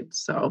United States.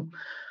 So,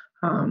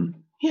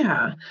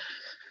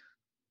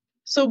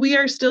 So We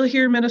Are Still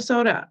Here,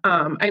 Minnesota.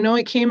 I know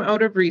it came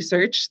out of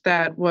research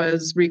that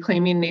was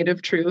Reclaiming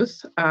Native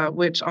Truth,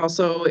 which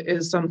also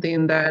is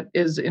something that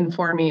is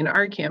informing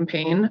our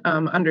campaign,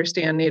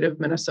 Understand Native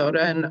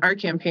Minnesota. And our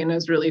campaign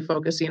is really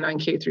focusing on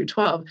K through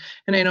 12.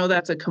 And I know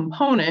that's a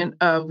component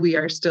of We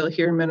Are Still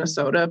Here,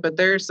 Minnesota, but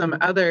there are some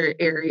other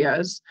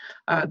areas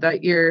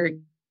that your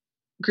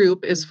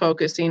group is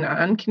focusing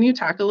on. Can you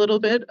talk a little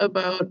bit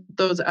about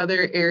those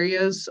other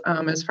areas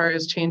as far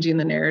as changing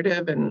the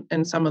narrative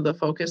and some of the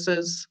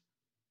focuses?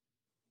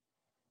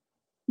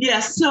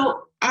 Yes.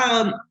 So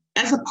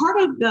as a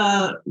part of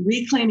the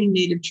Reclaiming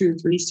Native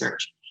Truth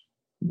research,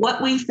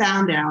 what we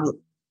found out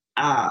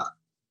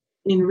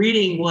in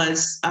reading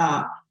was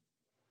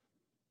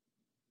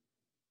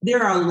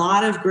there are a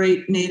lot of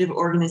great Native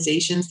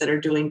organizations that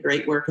are doing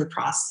great work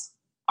across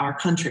our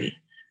country.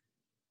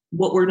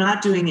 What we're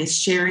not doing is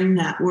sharing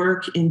that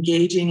work,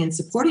 engaging and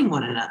supporting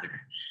one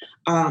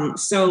another.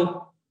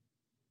 So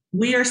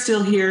We Are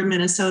Still Here,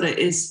 Minnesota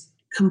is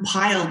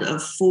compiled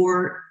of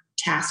 4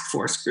 task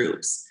force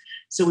groups.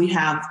 So we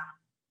have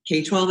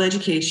K-12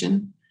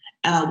 education,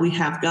 we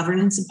have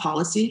governance and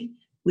policy,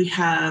 we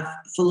have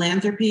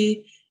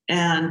philanthropy,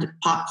 and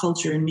pop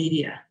culture and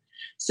media.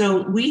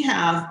 So we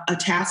have a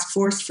task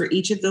force for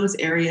each of those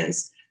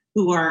areas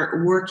who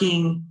are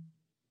working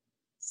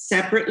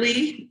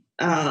separately.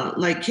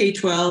 Like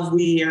K-12,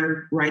 we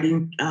are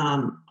writing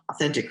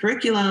authentic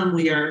curriculum,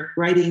 we are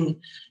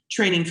writing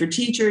training for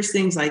teachers,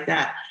 things like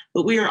that.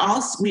 but we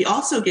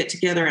also get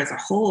together as a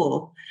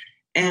whole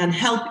and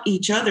help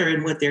each other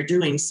in what they're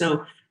doing.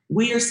 So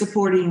we are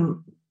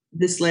supporting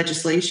this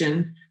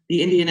legislation,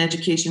 the Indian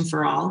Education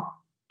for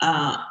All.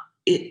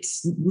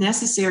 It's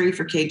necessary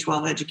for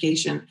K-12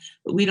 education,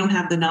 but we don't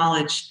have the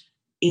knowledge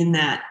in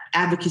that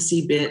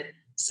advocacy bit.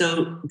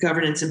 So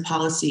governance and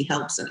policy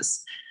helps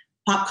us.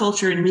 Pop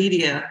culture and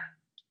media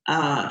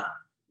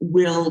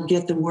will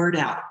get the word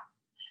out.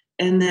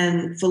 And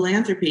then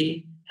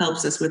philanthropy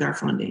helps us with our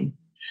funding.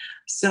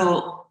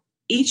 So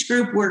each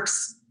group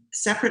works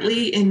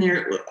separately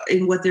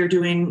in what they're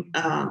doing,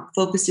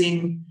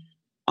 focusing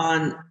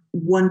on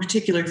one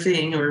particular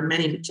thing or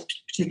many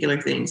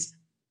particular things.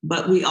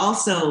 But we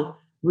also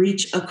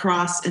reach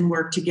across and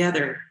work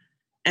together.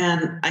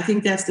 And I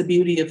think that's the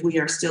beauty of We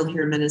Are Still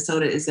Here in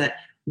Minnesota, is that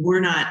we're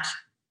not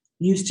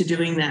used to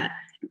doing that.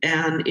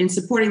 And in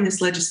supporting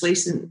this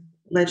legislation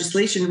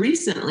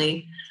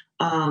recently,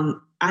 I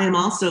am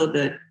also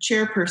the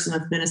chairperson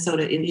of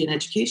Minnesota Indian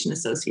Education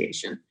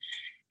Association.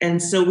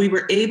 And so we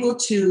were able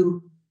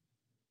to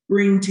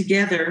bring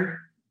together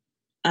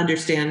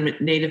Understand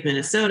Native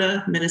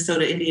Minnesota,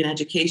 Minnesota Indian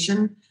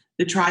Education,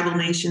 the Tribal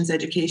Nations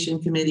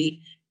Education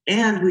Committee,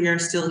 and We Are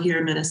Still Here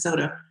in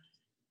Minnesota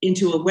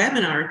into a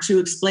webinar to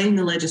explain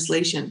the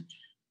legislation.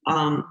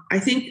 I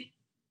think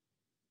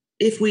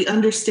if we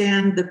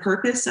understand the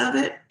purpose of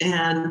it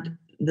and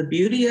the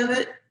beauty of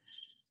it,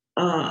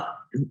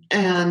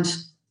 and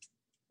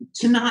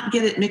to not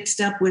get it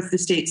mixed up with the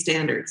state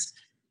standards,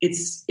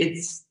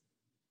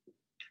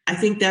 I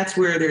think that's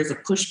where there's a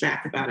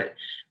pushback about it.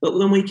 But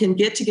when we can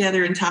get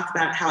together and talk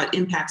about how it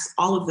impacts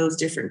all of those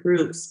different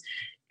groups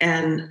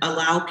and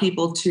allow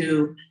people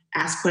to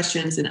ask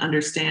questions and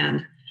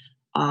understand,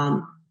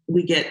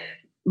 we get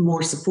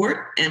more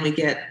support and we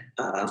get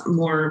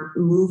more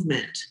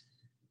movement.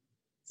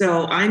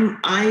 So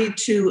I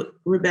too,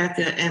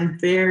 Rebecca, am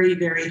very,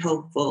 very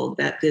hopeful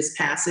that this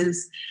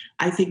passes.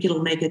 I think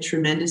it'll make a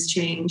tremendous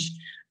change.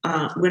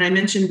 When I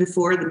mentioned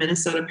before the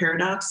Minnesota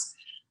Paradox,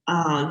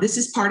 this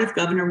is part of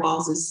Governor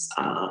Walz's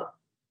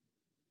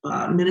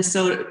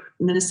Minnesota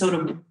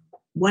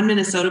One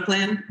Minnesota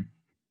plan.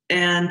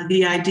 And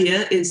the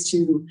idea is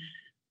to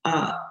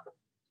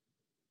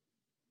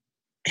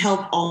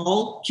help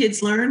all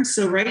kids learn.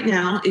 So right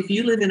now, if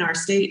you live in our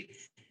state,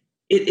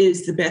 it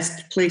is the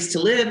best place to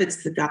live.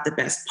 It's got the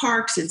best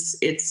parks.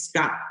 It's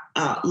got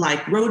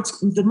like roads,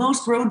 the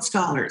most road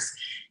scholars.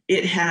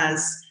 It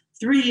has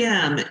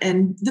 3M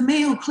and the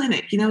Mayo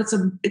Clinic. You know,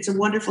 it's a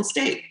wonderful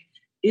state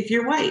if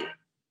you're white.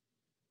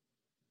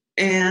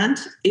 And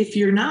if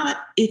you're not,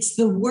 it's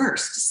the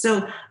worst.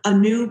 So a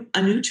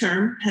new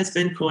term has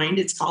been coined.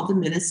 It's called the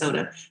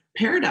Minnesota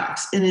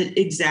Paradox, and it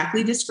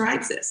exactly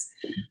describes this.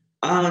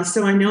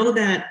 So I know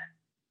that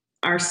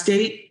our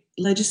state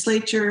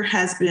legislature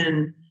has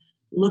been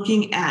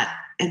looking at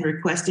and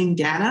requesting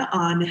data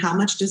on how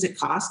much does it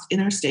cost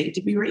in our state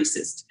to be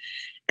racist.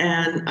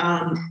 And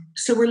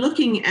so we're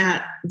looking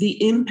at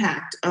the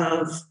impact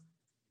of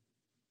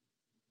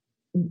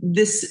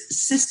this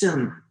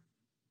system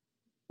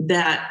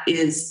that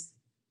is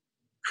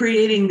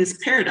creating this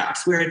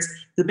paradox where it's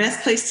the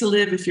best place to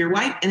live if you're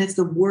white and it's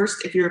the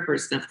worst if you're a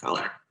person of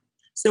color.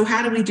 So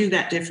how do we do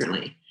that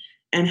differently?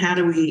 And how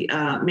do we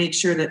make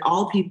sure that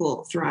all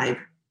people thrive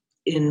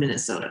in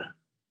Minnesota?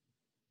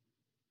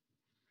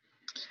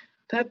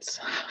 That's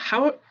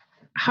how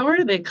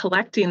are they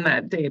collecting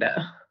that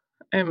data?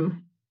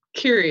 I'm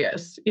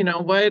curious,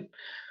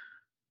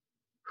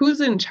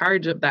 who's in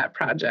charge of that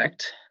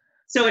project?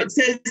 So it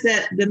says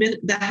that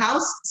the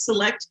House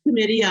Select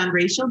Committee on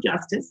Racial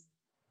Justice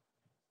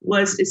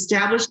was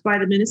established by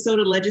the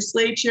Minnesota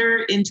legislature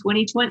in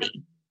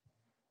 2020.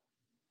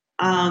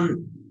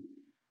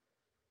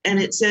 And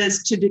it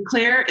says to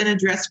declare and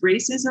address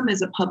racism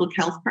as a public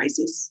health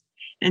crisis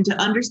and to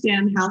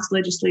understand House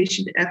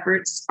legislation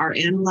efforts are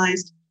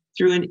analyzed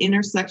through an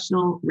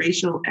intersectional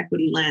racial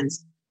equity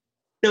lens.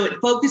 So it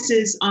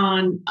focuses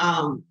on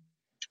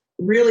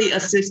really a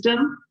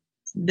system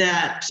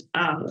that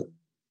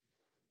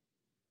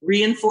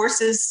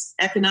reinforces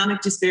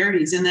economic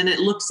disparities. And then it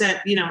looks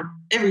at,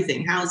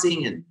 everything,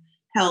 housing and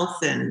health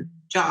and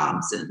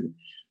jobs and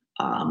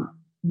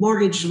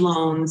mortgage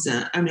loans.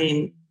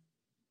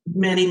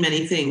 Many,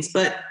 many things.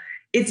 But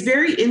it's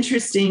very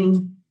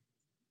interesting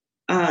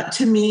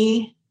to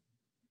me.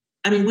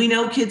 We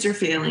know kids are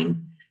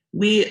failing.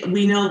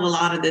 We know a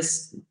lot of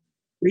this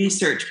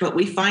research, but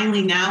we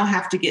finally now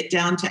have to get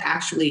down to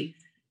actually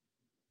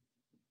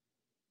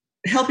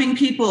helping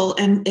people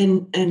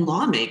and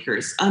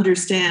lawmakers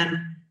understand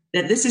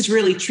that this is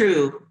really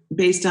true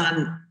based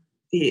on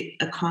the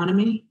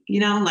economy.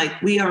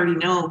 We already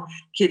know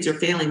kids are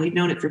failing. We've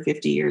known it for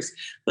 50 years,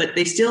 but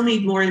they still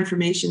need more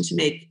information to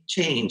make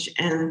change.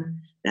 And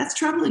that's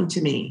troubling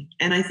to me.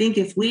 And I think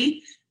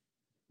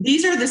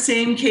these are the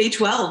same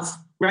K-12,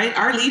 right?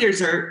 Our leaders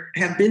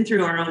have been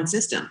through our own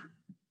system.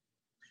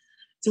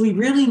 So we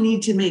really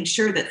need to make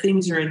sure that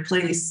things are in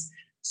place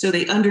so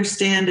they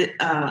understand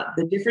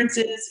the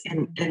differences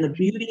and the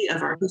beauty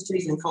of our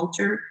histories and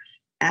culture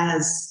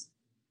as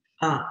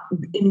uh,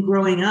 in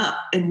growing up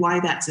and why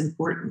that's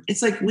important.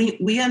 It's like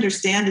we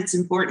understand it's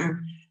important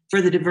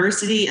for the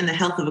diversity and the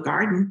health of a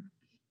garden,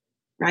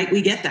 right?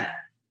 We get that.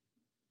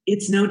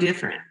 It's no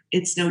different.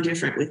 It's no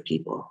different with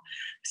people.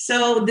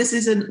 So this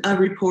is a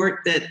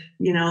report that,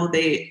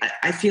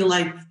 I feel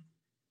like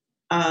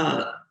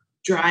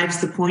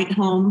drives the point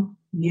home,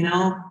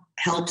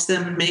 helps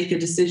them make a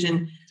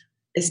decision,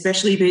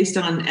 especially based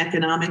on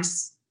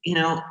economics,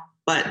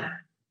 but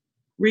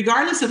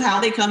regardless of how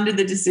they come to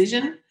the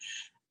decision,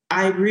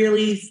 I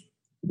really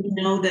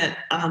know that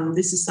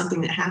this is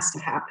something that has to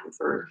happen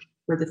for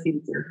the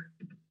future.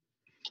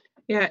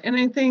 Yeah, and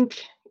I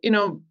think,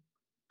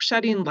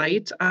 shedding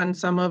light on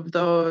some of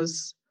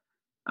those,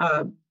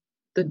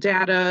 the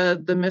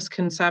data, the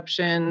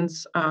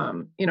misconceptions,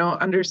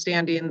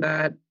 understanding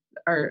that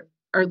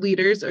our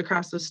leaders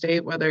across the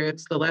state, whether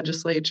it's the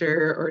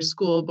legislature or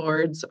school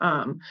boards,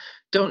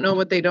 don't know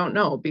what they don't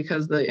know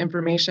because the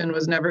information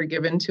was never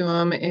given to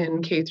them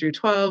in K through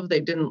 12. They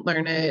didn't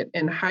learn it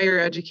in higher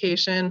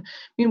education.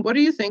 I mean, what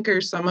do you think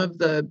are some of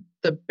the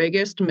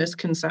biggest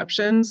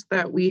misconceptions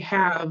that we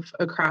have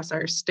across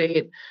our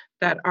state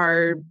that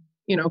are,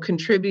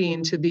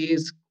 contributing to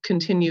these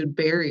continued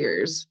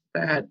barriers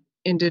that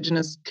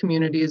Indigenous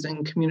communities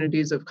and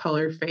communities of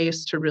color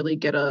face to really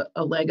get a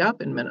leg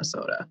up in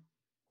Minnesota?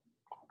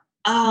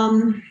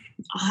 I'll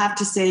have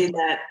to say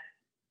that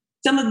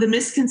some of the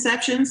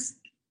misconceptions,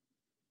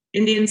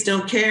 Indians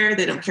don't care.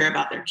 They don't care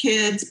about their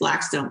kids.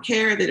 Blacks don't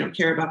care. They don't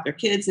care about their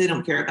kids. They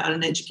don't care about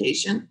an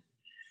education.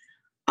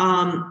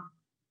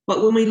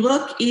 But when we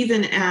look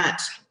even at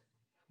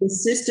the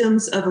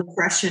systems of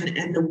oppression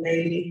and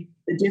the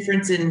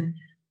difference in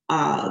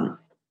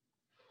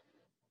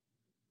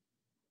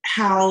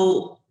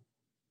how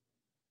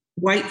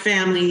white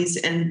families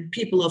and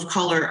people of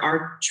color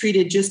are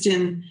treated just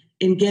in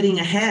getting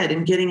ahead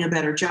and getting a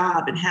better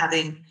job and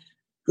having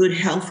good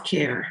health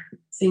care,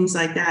 things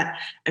like that.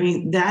 I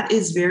mean, that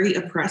is very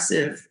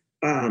oppressive.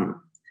 And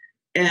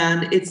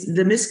it's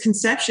the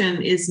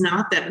misconception is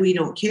not that we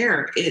don't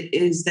care. It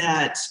is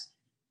that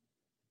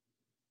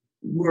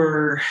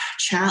we're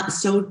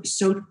so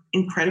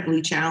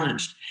incredibly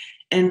challenged.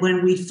 And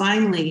when we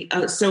finally,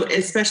 so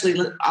especially,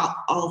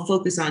 I'll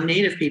focus on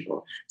Native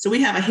people. So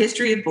we have a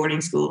history of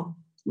boarding school.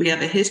 We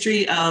have a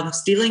history of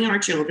stealing our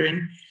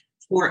children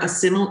for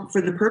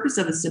the purpose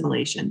of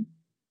assimilation,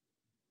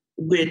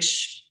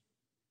 which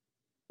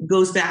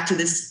goes back to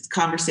this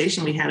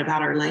conversation we had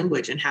about our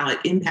language and how it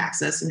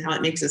impacts us and how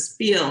it makes us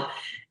feel,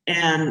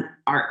 and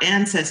our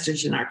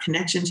ancestors and our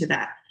connection to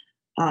that.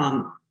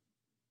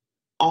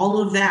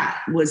 All of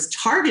that was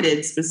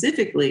targeted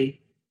specifically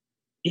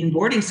in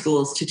boarding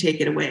schools to take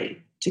it away,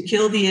 to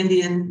kill the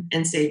Indian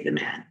and save the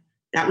man.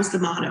 That was the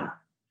motto.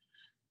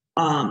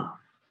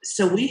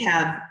 So we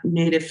have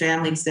Native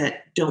families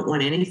that don't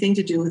want anything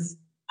to do with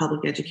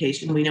public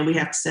education. We know we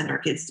have to send our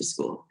kids to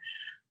school.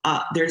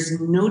 There's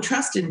no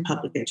trust in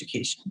public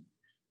education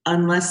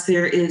unless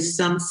there is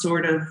some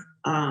sort of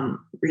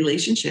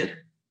relationship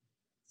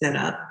set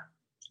up,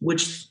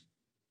 which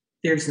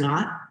there's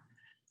not.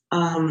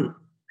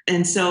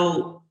 And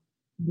so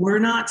we're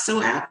not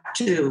so apt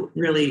to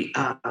really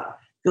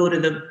go to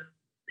the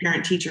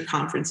parent-teacher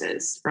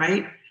conferences,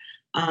 right?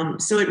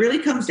 So it really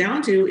comes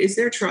down to, is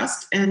there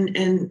trust,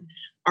 and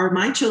are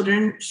my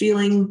children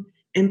feeling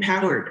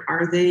empowered?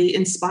 Are they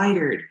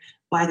inspired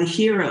by the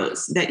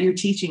heroes that you're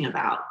teaching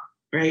about,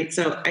 right?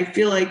 So I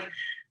feel like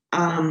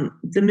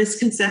the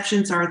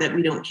misconceptions are that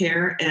we don't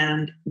care,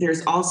 and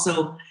there's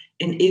also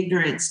an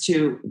ignorance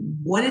to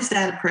what is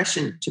that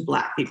oppression to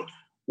Black people?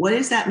 What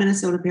is that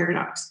Minnesota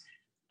paradox?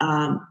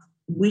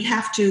 We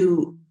have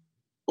to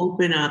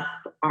open up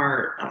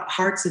our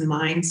hearts and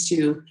minds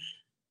to,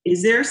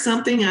 is there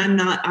something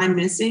I'm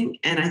missing?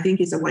 And I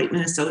think as a white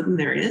Minnesotan,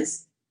 there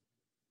is.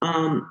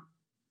 And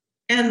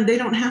they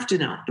don't have to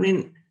know. I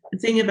mean, the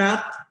thing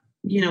about,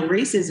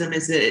 racism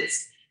is that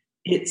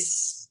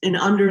it's an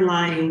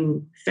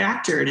underlying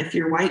factor. And if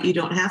you're white, you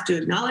don't have to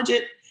acknowledge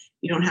it.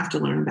 You don't have to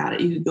learn about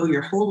it. You can go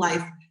your whole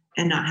life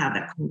and not have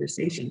that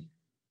conversation.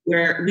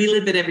 Where we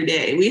live it every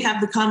day. We have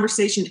the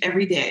conversation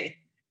every day,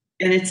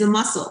 and it's a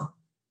muscle.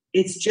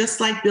 It's just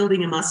like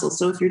building a muscle.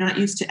 So if you're not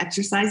used to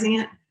exercising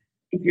it,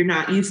 if you're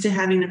not used to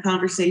having a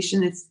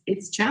conversation,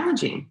 it's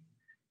challenging.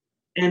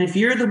 And if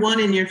you're the one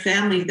in your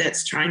family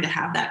that's trying to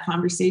have that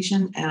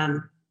conversation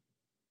and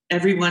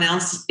everyone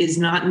else is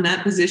not in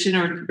that position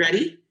or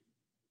ready,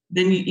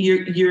 then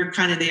you're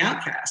kind of the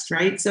outcast,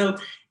 right? So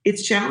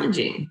it's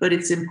challenging, but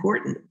it's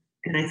important.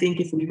 And I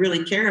think if we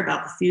really care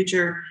about the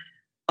future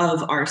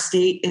of our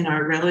state and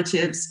our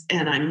relatives,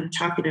 and I'm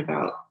talking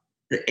about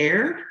the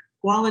air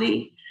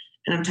quality,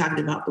 and I'm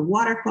talking about the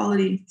water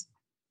quality,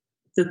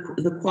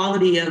 the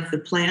quality of the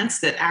plants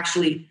that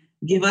actually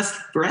give us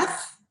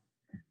breath,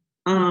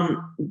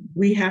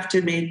 we have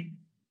to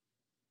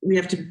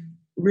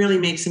really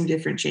make some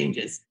different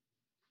changes.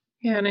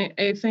 Yeah, and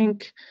I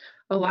think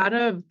a lot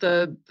of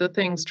the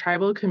things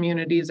tribal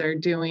communities are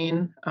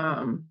doing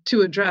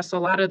to address a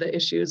lot of the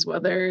issues,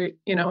 whether,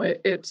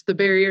 it's the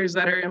barriers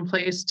that are in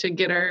place to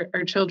get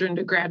our children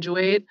to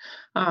graduate,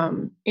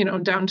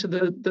 down to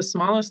the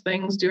smallest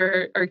things.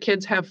 Do our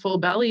kids have full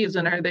bellies,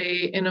 and are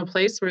they in a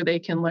place where they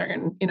can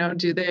learn?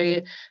 Do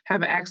they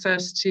have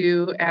access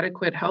to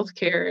adequate health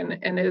care?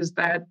 And is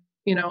that,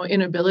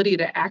 inability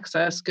to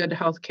access good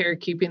health care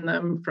keeping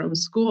them from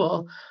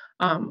school?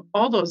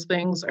 All those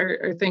things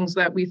are things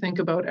that we think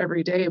about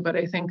every day, but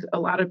I think a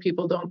lot of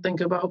people don't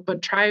think about,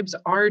 but tribes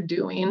are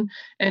doing,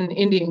 and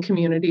Indian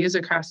communities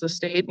across the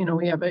state,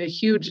 we have a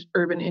huge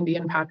urban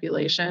Indian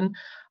population,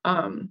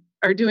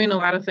 are doing a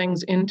lot of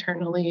things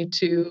internally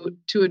to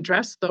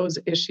address those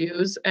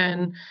issues.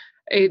 And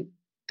I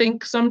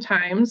think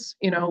sometimes,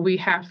 we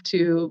have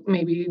to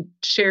maybe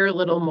share a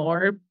little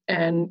more.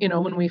 And,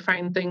 when we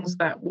find things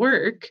that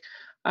work,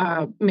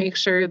 make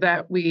sure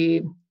that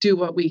we do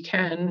what we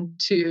can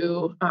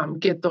to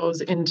get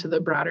those into the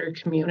broader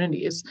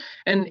communities.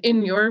 And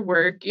in your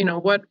work,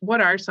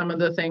 what are some of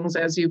the things,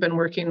 as you've been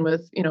working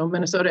with,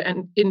 Minnesota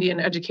and Indian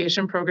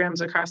education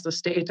programs across the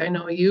state? I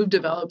know you've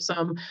developed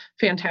some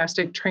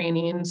fantastic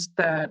trainings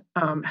that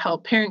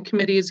help parent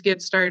committees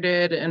get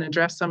started and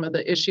address some of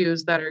the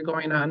issues that are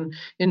going on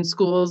in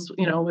schools,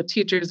 with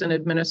teachers and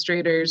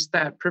administrators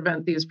that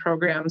prevent these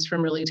programs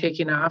from really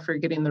taking off or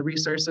getting the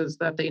resources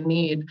that they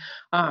need.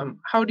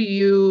 How do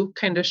you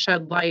kind of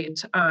shed light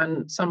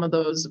on some of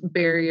those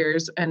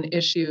barriers and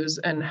issues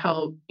and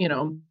help,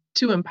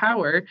 to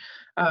empower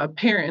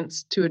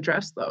parents to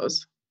address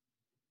those?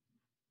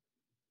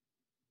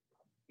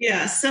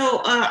 Yeah,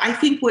 so I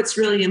think what's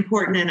really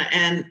important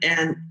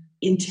and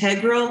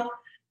integral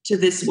to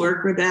this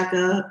work,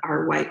 Rebecca,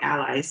 are white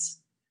allies.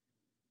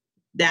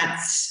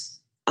 That's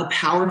a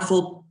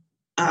powerful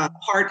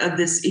part of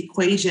this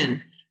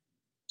equation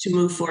to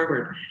move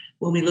forward.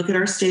 When we look at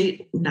our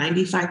state,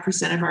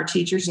 95% of our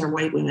teachers are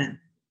white women.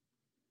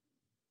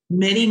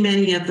 Many,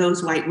 many of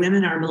those white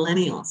women are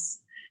millennials.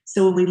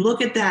 So when we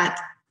look at that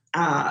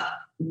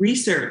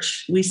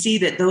research, we see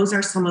that those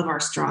are some of our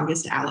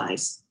strongest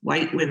allies: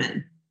 white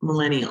women,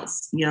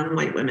 millennials, young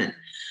white women.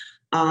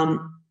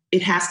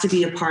 It has to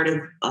be a part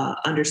of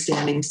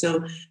understanding.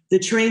 So the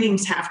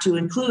trainings have to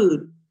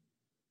include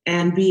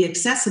and be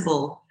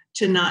accessible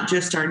to not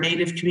just our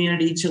Native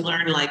community to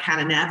learn like how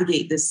to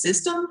navigate this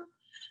system,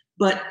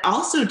 but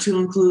also to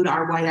include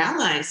our white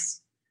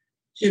allies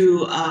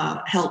to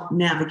help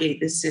navigate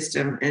this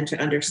system and to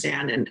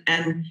understand. And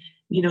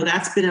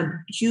that's been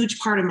a huge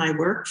part of my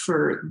work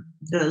for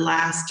the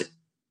last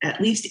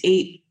at least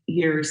 8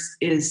 years,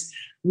 is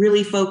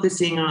really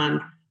focusing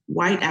on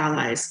white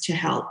allies to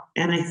help.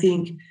 And I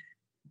think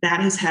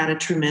that has had a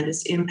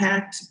tremendous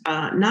impact,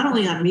 not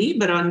only on me,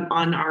 but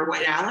on our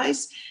white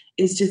allies,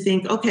 is to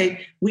think,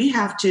 okay, we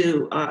have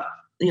to,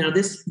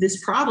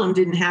 this problem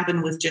didn't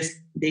happen with just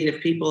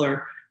Native people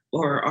or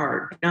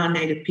our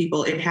non-Native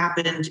people. It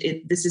happened.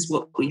 This is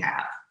what we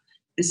have.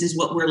 This is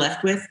what we're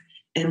left with.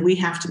 And we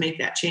have to make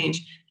that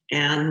change.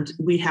 And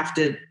we have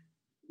to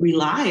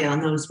rely on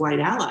those white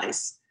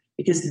allies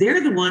because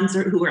they're the ones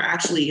who are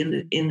actually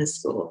in the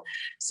school.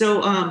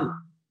 So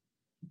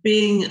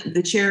being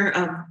the chair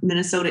of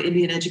Minnesota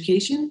Indian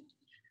Education,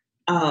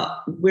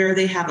 where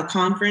they have a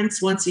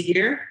conference once a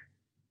year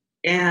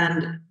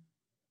and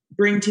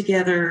bring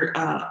together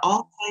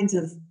all kinds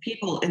of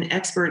people and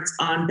experts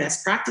on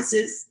best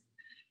practices,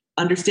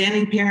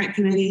 understanding parent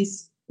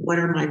committees. What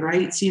are my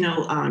rights?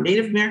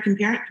 Native American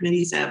parent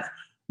committees have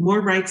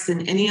more rights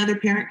than any other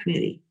parent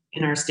committee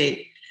in our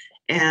state,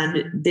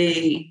 and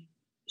they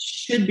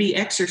should be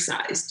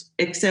exercised,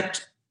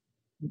 except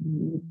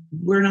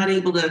we're not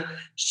able to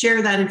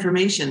share that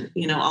information,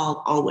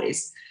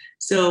 always.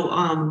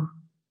 So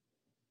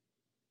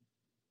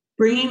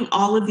bringing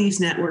all of these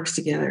networks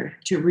together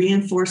to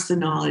reinforce the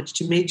knowledge,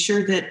 to make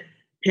sure that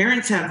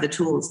parents have the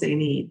tools they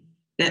need,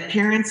 that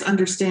parents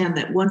understand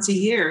that once a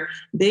year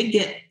they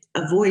get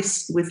a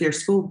voice with their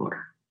school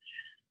board,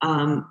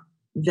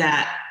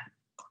 that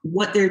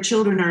what their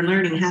children are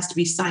learning has to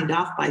be signed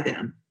off by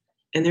them.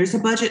 And there's a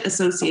budget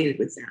associated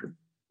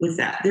with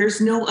that. There's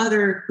no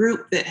other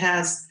group that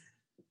has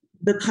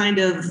the kind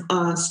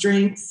of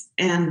strength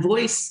and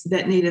voice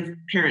that Native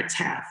parents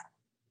have.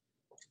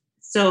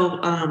 So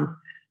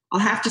I'll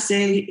have to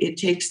say it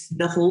takes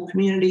the whole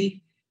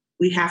community.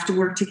 We have to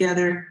work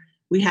together.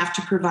 We have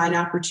to provide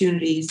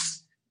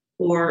opportunities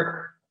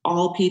for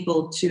all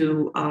people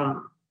to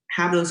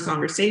have those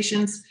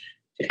conversations,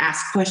 to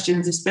ask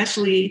questions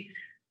especially.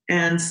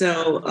 And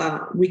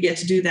so we get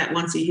to do that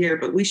once a year,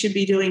 but we should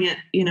be doing it,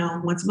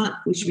 once a month.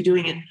 We should be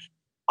doing it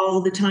all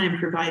the time,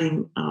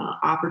 providing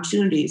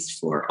opportunities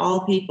for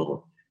all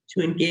people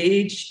to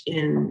engage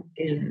in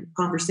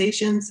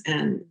conversations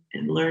and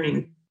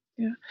learning.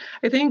 Yeah,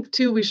 I think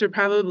too, we should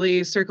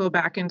probably circle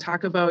back and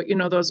talk about,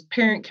 those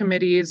parent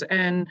committees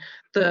and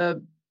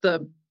the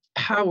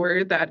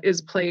power that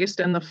is placed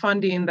and the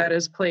funding that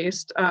is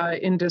placed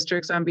in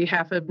districts on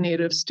behalf of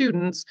Native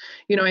students.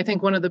 I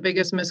think one of the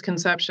biggest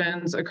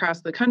misconceptions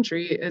across the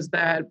country is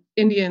that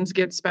Indians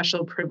get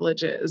special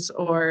privileges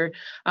or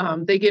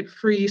they get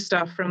free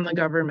stuff from the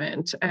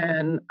government.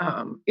 And,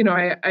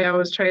 I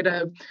always try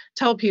to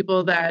tell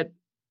people that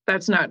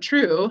that's not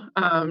true.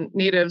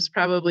 Natives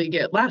probably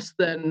get less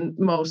than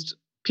most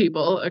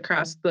people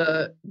across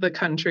the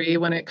country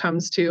when it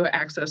comes to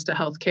access to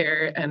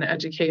healthcare and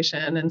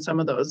education and some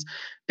of those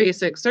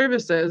basic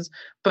services.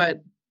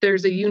 But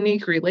there's a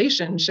unique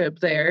relationship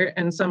there,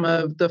 and some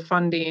of the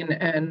funding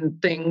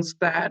and things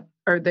that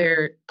are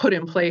there put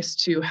in place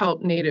to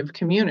help Native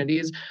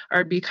communities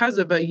are because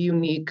of a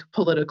unique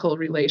political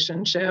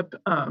relationship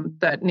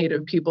that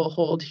Native people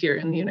hold here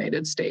in the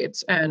United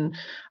States. And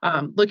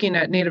looking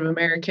at Native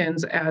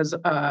Americans as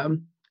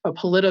a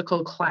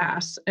political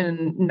class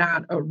and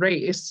not a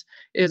race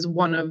is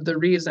one of the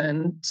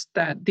reasons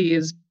that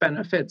these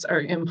benefits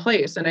are in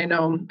place. And I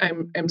know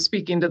I'm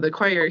speaking to the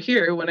choir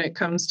here when it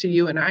comes to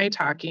you and I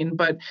talking,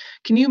 but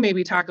can you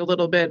maybe talk a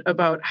little bit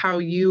about how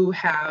you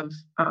have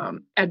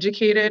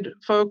educated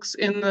folks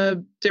in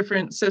the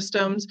different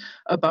systems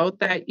about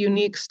that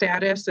unique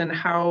status and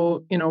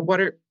how, what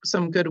are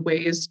some good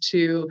ways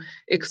to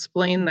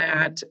explain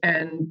that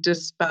and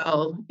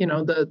dispel,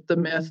 the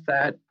myth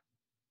that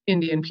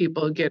Indian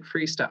people get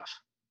free stuff?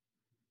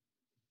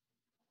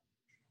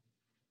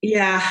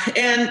 Yeah.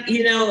 And,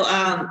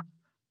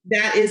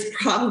 that is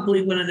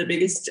probably one of the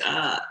biggest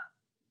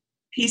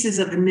pieces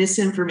of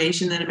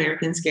misinformation that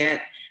Americans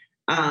get.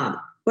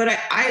 But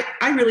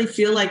I really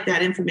feel like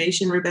that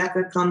information,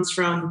 Rebecca, comes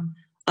from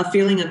a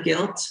feeling of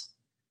guilt,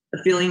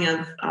 a feeling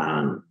of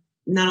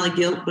not only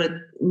guilt, but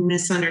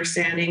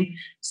misunderstanding.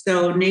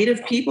 So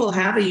Native people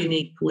have a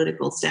unique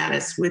political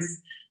status with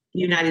the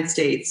United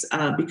States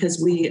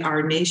because we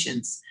are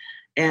nations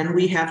and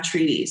we have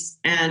treaties.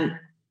 And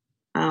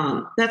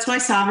that's why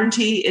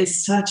sovereignty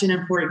is such an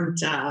important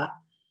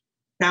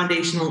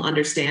foundational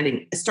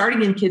understanding.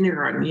 Starting in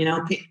kindergarten,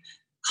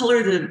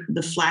 color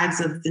the flags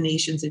of the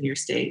nations in your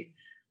state.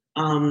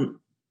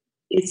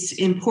 It's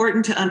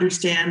important to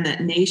understand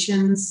that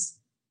nations,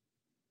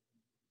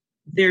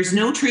 there's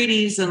no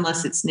treaties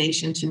unless it's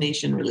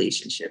nation-to-nation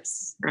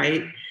relationships,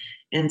 right?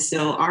 And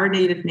so our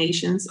Native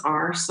nations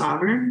are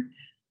sovereign.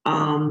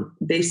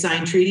 They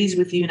sign treaties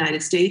with the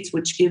United States,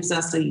 which gives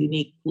us a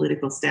unique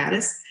political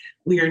status.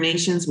 We are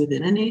nations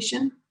within a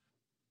nation.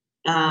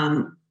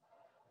 And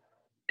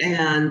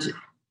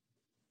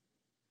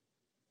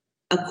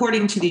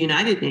according to the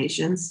United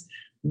Nations,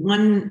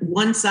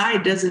 one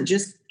side doesn't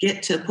just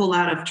get to pull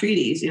out of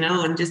treaties,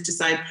 and just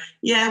decide,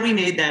 yeah, we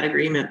made that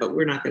agreement, but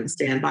we're not going to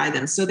stand by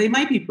them. So they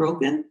might be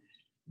broken,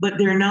 but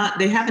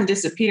they haven't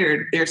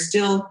disappeared. They're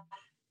still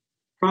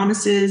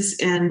promises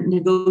and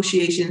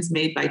negotiations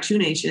made by two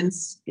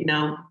nations,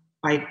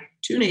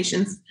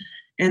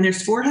 And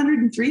there's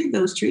 403 of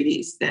those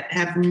treaties that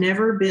have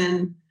never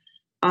been,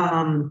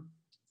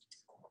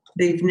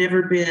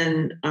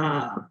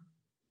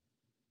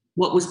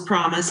 what was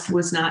promised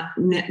was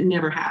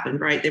never happened,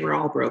 right? They were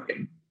all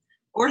broken.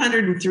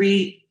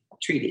 403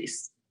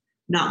 treaties,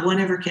 not one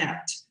ever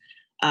kept.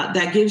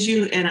 That gives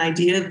you an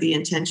idea of the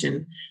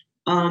intention.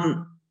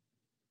 But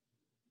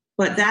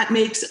that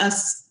gives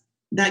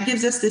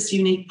us this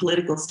unique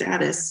political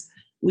status.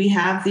 We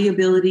have the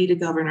ability to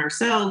govern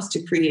ourselves,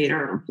 to create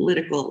our own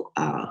political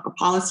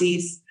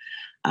policies,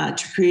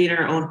 to create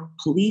our own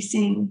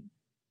policing,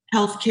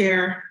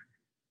 healthcare,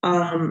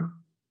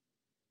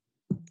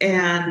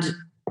 and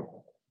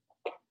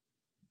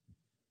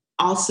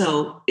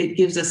also it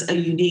gives us a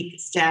unique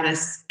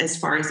status as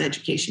far as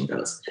education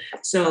goes.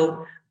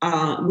 So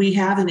we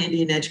have an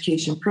Indian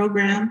education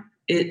program.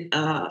 It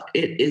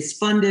is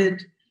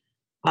funded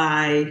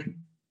by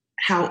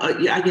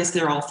I guess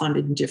they're all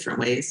funded in different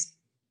ways.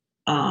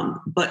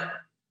 But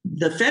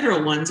the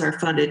federal ones are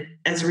funded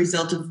as a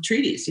result of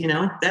treaties.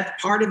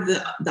 That's part of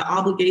the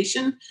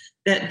obligation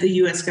that the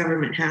U.S.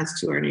 government has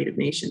to our Native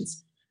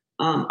nations.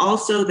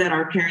 Also that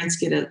our parents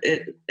get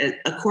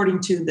according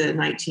to the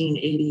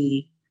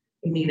 1980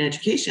 Indian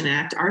Education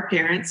Act, our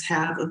parents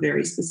have a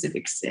very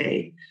specific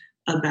say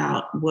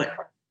about what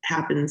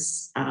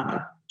happens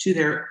to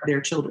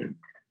their children.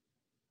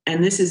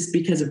 And this is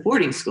because of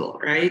boarding school,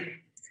 right?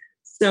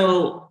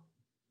 So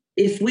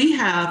if we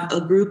have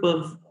a group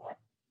of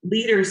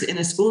leaders in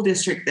a school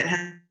district that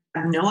have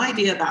no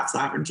idea about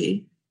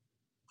sovereignty,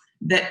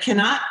 that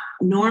cannot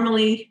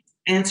normally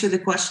answer the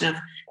question of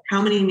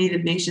how many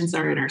Native nations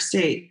are in our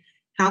state,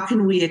 how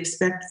can we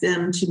expect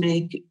them to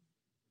make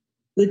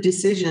good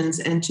decisions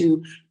and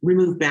to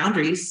remove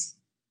boundaries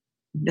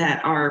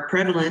that are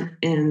prevalent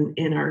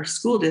in our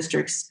school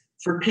districts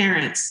for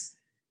parents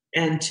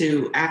and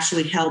to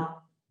actually help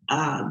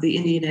the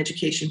Indian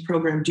education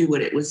program do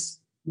what it was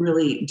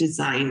really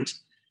designed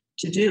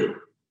to do?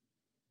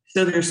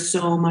 So there's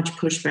so much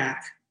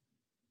pushback.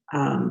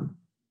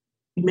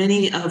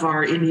 Many of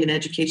our Indian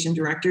education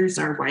directors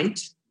are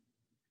white,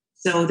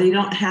 so they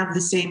don't have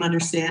the same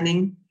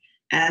understanding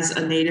as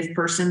a Native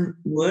person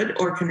would,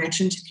 or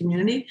connection to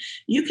community,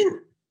 you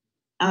can,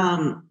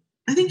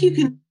 I think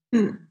you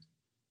can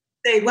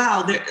say,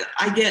 wow,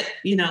 I get,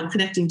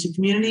 connecting to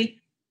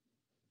community.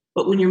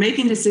 But when you're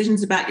making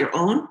decisions about your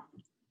own,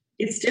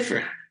 it's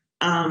different.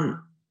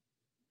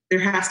 There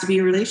has to be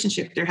a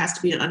relationship. There has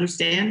to be an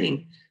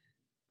understanding.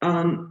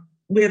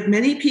 We have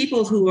many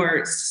people who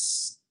are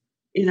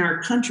in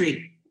our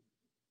country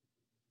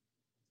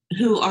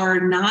who are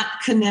not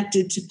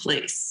connected to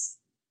place.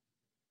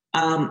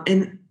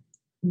 And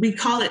we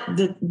call it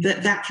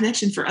that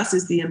connection for us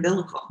is the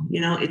umbilical.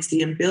 It's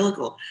the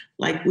umbilical.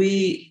 Like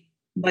a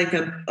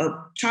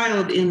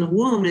child in the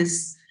womb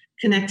is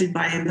connected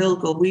by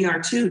umbilical. We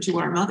are too to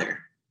our mother.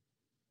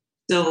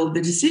 So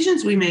the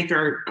decisions we make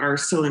are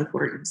so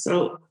important.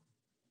 So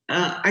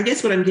I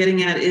guess what I'm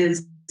getting at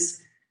is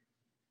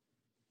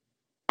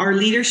our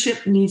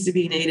leadership needs to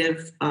be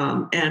Native,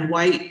 and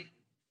white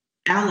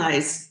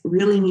allies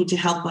really need to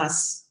help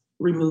us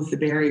remove the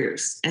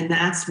barriers. And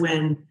that's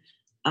when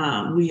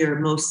we are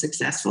most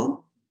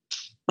successful.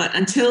 But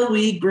until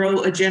we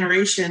grow a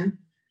generation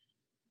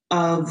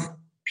of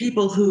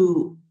people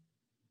who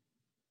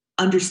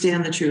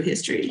understand the true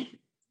history,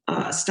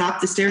 stop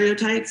the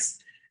stereotypes,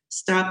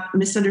 stop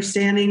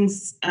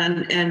misunderstandings,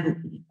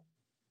 and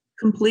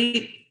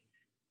complete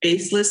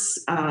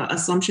baseless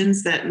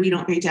assumptions that we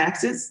don't pay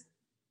taxes,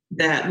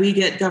 that we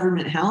get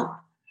government help.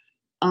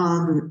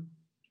 I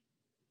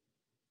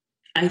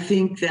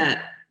think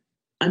that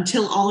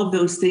until all of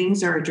those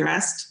things are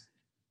addressed,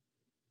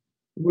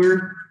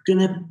 we're going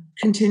to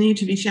continue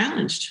to be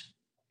challenged.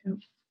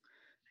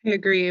 I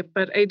agree,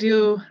 but I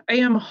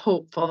am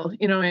hopeful,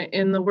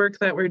 in the work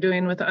that we're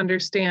doing with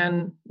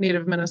Understand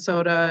Native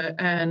Minnesota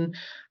and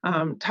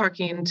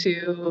talking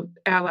to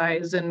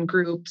allies and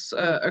groups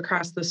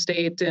across the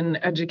state in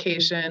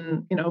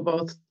education,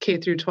 both K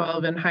through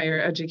 12 and higher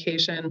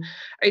education.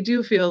 I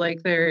do feel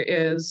like there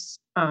is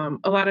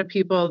a lot of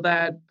people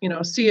that,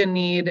 see a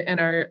need and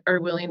are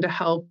willing to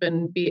help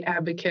and be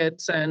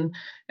advocates and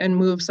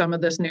move some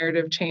of this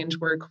narrative change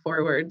work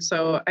forward.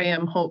 So I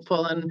am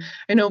hopeful, and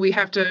I know we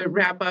have to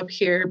wrap up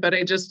here, but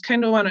I just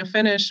kind of want to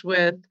finish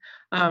with,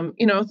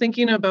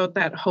 thinking about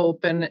that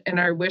hope and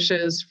our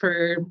wishes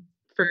for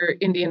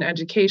Indian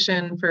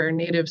education, for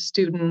Native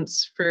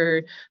students,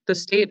 for the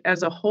state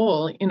as a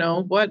whole.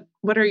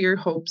 What are your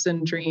hopes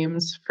and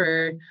dreams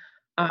for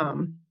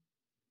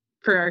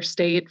our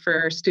state, for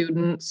our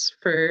students,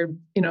 for,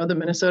 the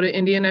Minnesota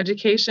Indian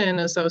Education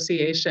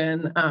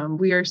Association?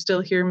 We are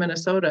still here in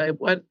Minnesota.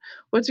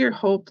 What's your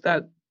hope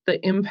that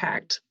the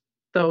impact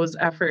those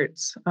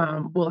efforts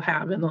will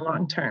have in the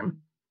long term?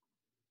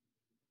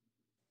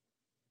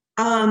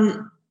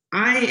 I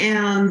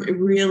am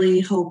really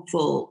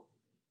hopeful,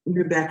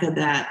 Rebecca,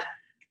 that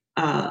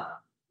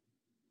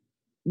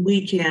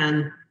we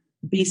can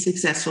be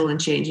successful in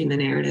changing the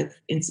narrative,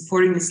 in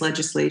supporting this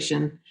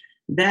legislation,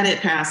 that it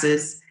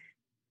passes,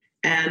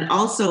 and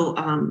also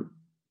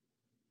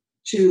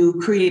to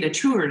create a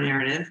truer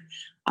narrative.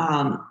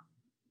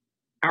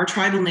 Our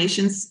tribal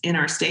nations in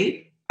our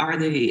state are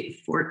the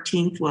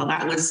 14th, well,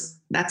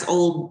 that's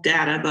old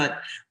data,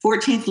 but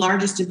 14th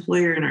largest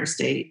employer in our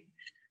state.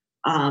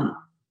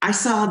 I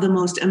saw the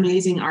most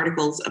amazing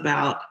articles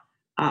about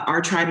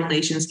our tribal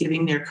nations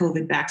giving their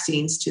COVID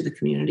vaccines to the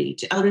community,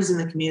 to elders in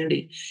the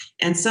community.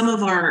 And some of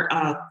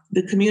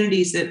the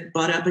communities that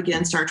butt up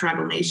against our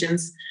tribal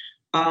nations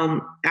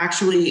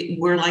actually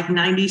were like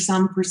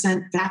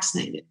 90%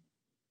 vaccinated.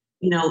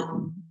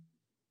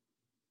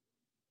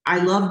 I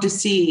love to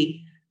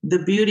see the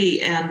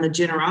beauty and the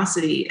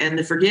generosity and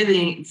the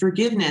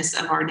forgiveness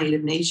of our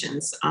Native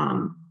nations.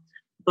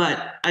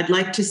 But I'd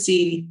like to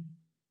see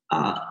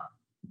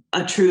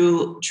a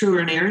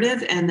truer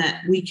narrative, and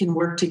that we can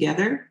work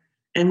together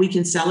and we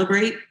can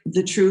celebrate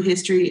the true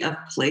history of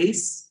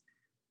place,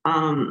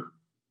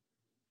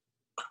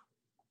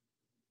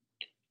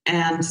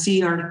 and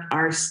see our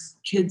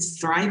kids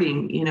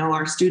thriving,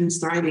 our students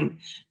thriving,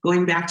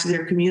 going back to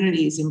their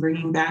communities and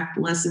bringing back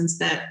lessons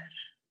that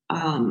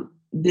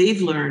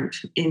they've learned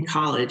in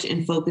college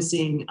and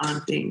focusing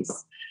on things.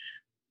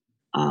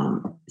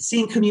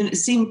 Seeing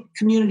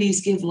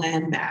communities give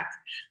land back.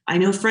 I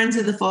know Friends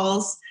of the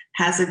Falls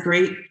has a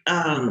great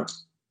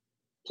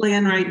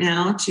plan right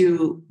now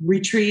to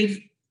retrieve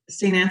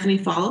St. Anthony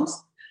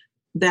Falls,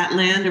 that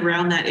land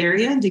around that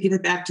area, and to give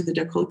it back to the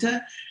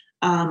Dakota.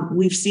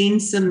 We've seen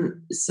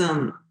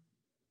some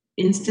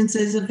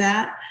instances of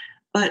that,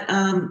 but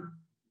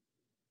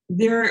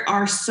there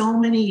are so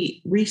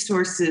many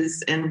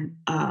resources and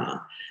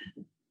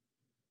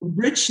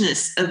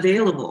richness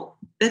available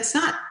that's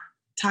not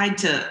tied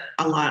to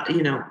a lot,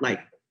 like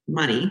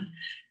money,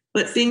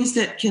 but things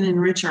that can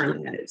enrich our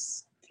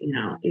lives,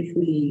 if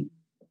we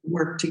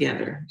work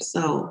together.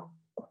 So,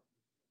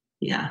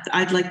 yeah,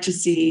 I'd like to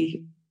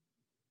see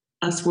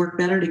us work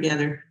better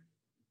together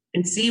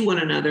and see one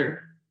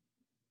another.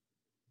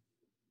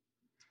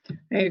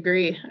 I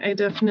agree. I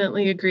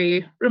definitely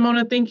agree.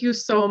 Ramona, thank you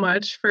so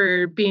much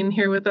for being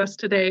here with us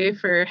today,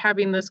 for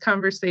having this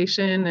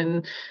conversation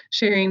and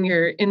sharing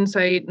your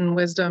insight and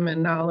wisdom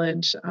and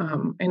knowledge.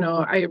 I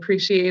know I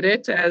appreciate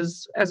it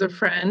as a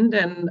friend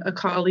and a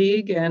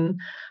colleague, and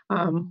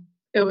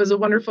it was a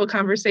wonderful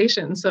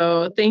conversation.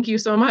 So thank you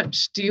so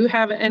much. Do you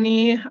have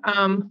any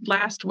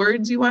last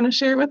words you want to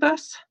share with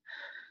us?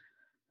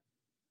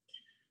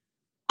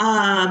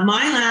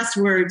 My last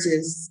words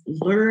is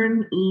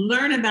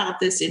learn about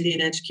this Indian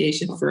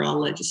Education for All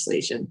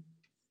legislation.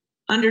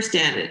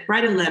 Understand it.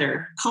 Write a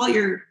letter. Call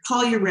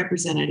your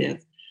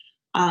representative.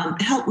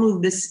 Help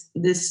move this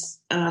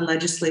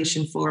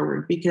legislation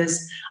forward,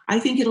 because I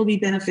think it'll be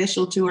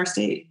beneficial to our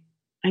state.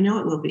 I know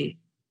it will be.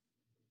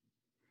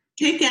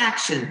 Take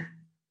action.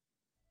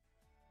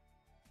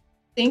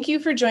 Thank you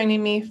for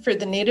joining me for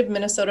the Native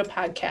Minnesota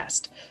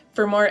podcast.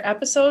 For more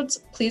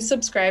episodes, please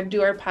subscribe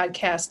to our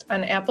podcast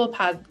on Apple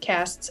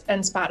Podcasts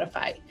and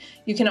Spotify.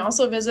 You can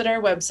also visit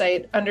our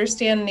website,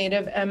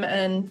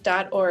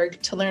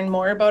 understandnativemn.org, to learn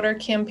more about our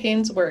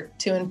campaign's work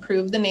to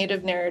improve the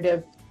Native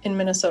narrative in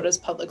Minnesota's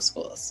public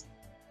schools.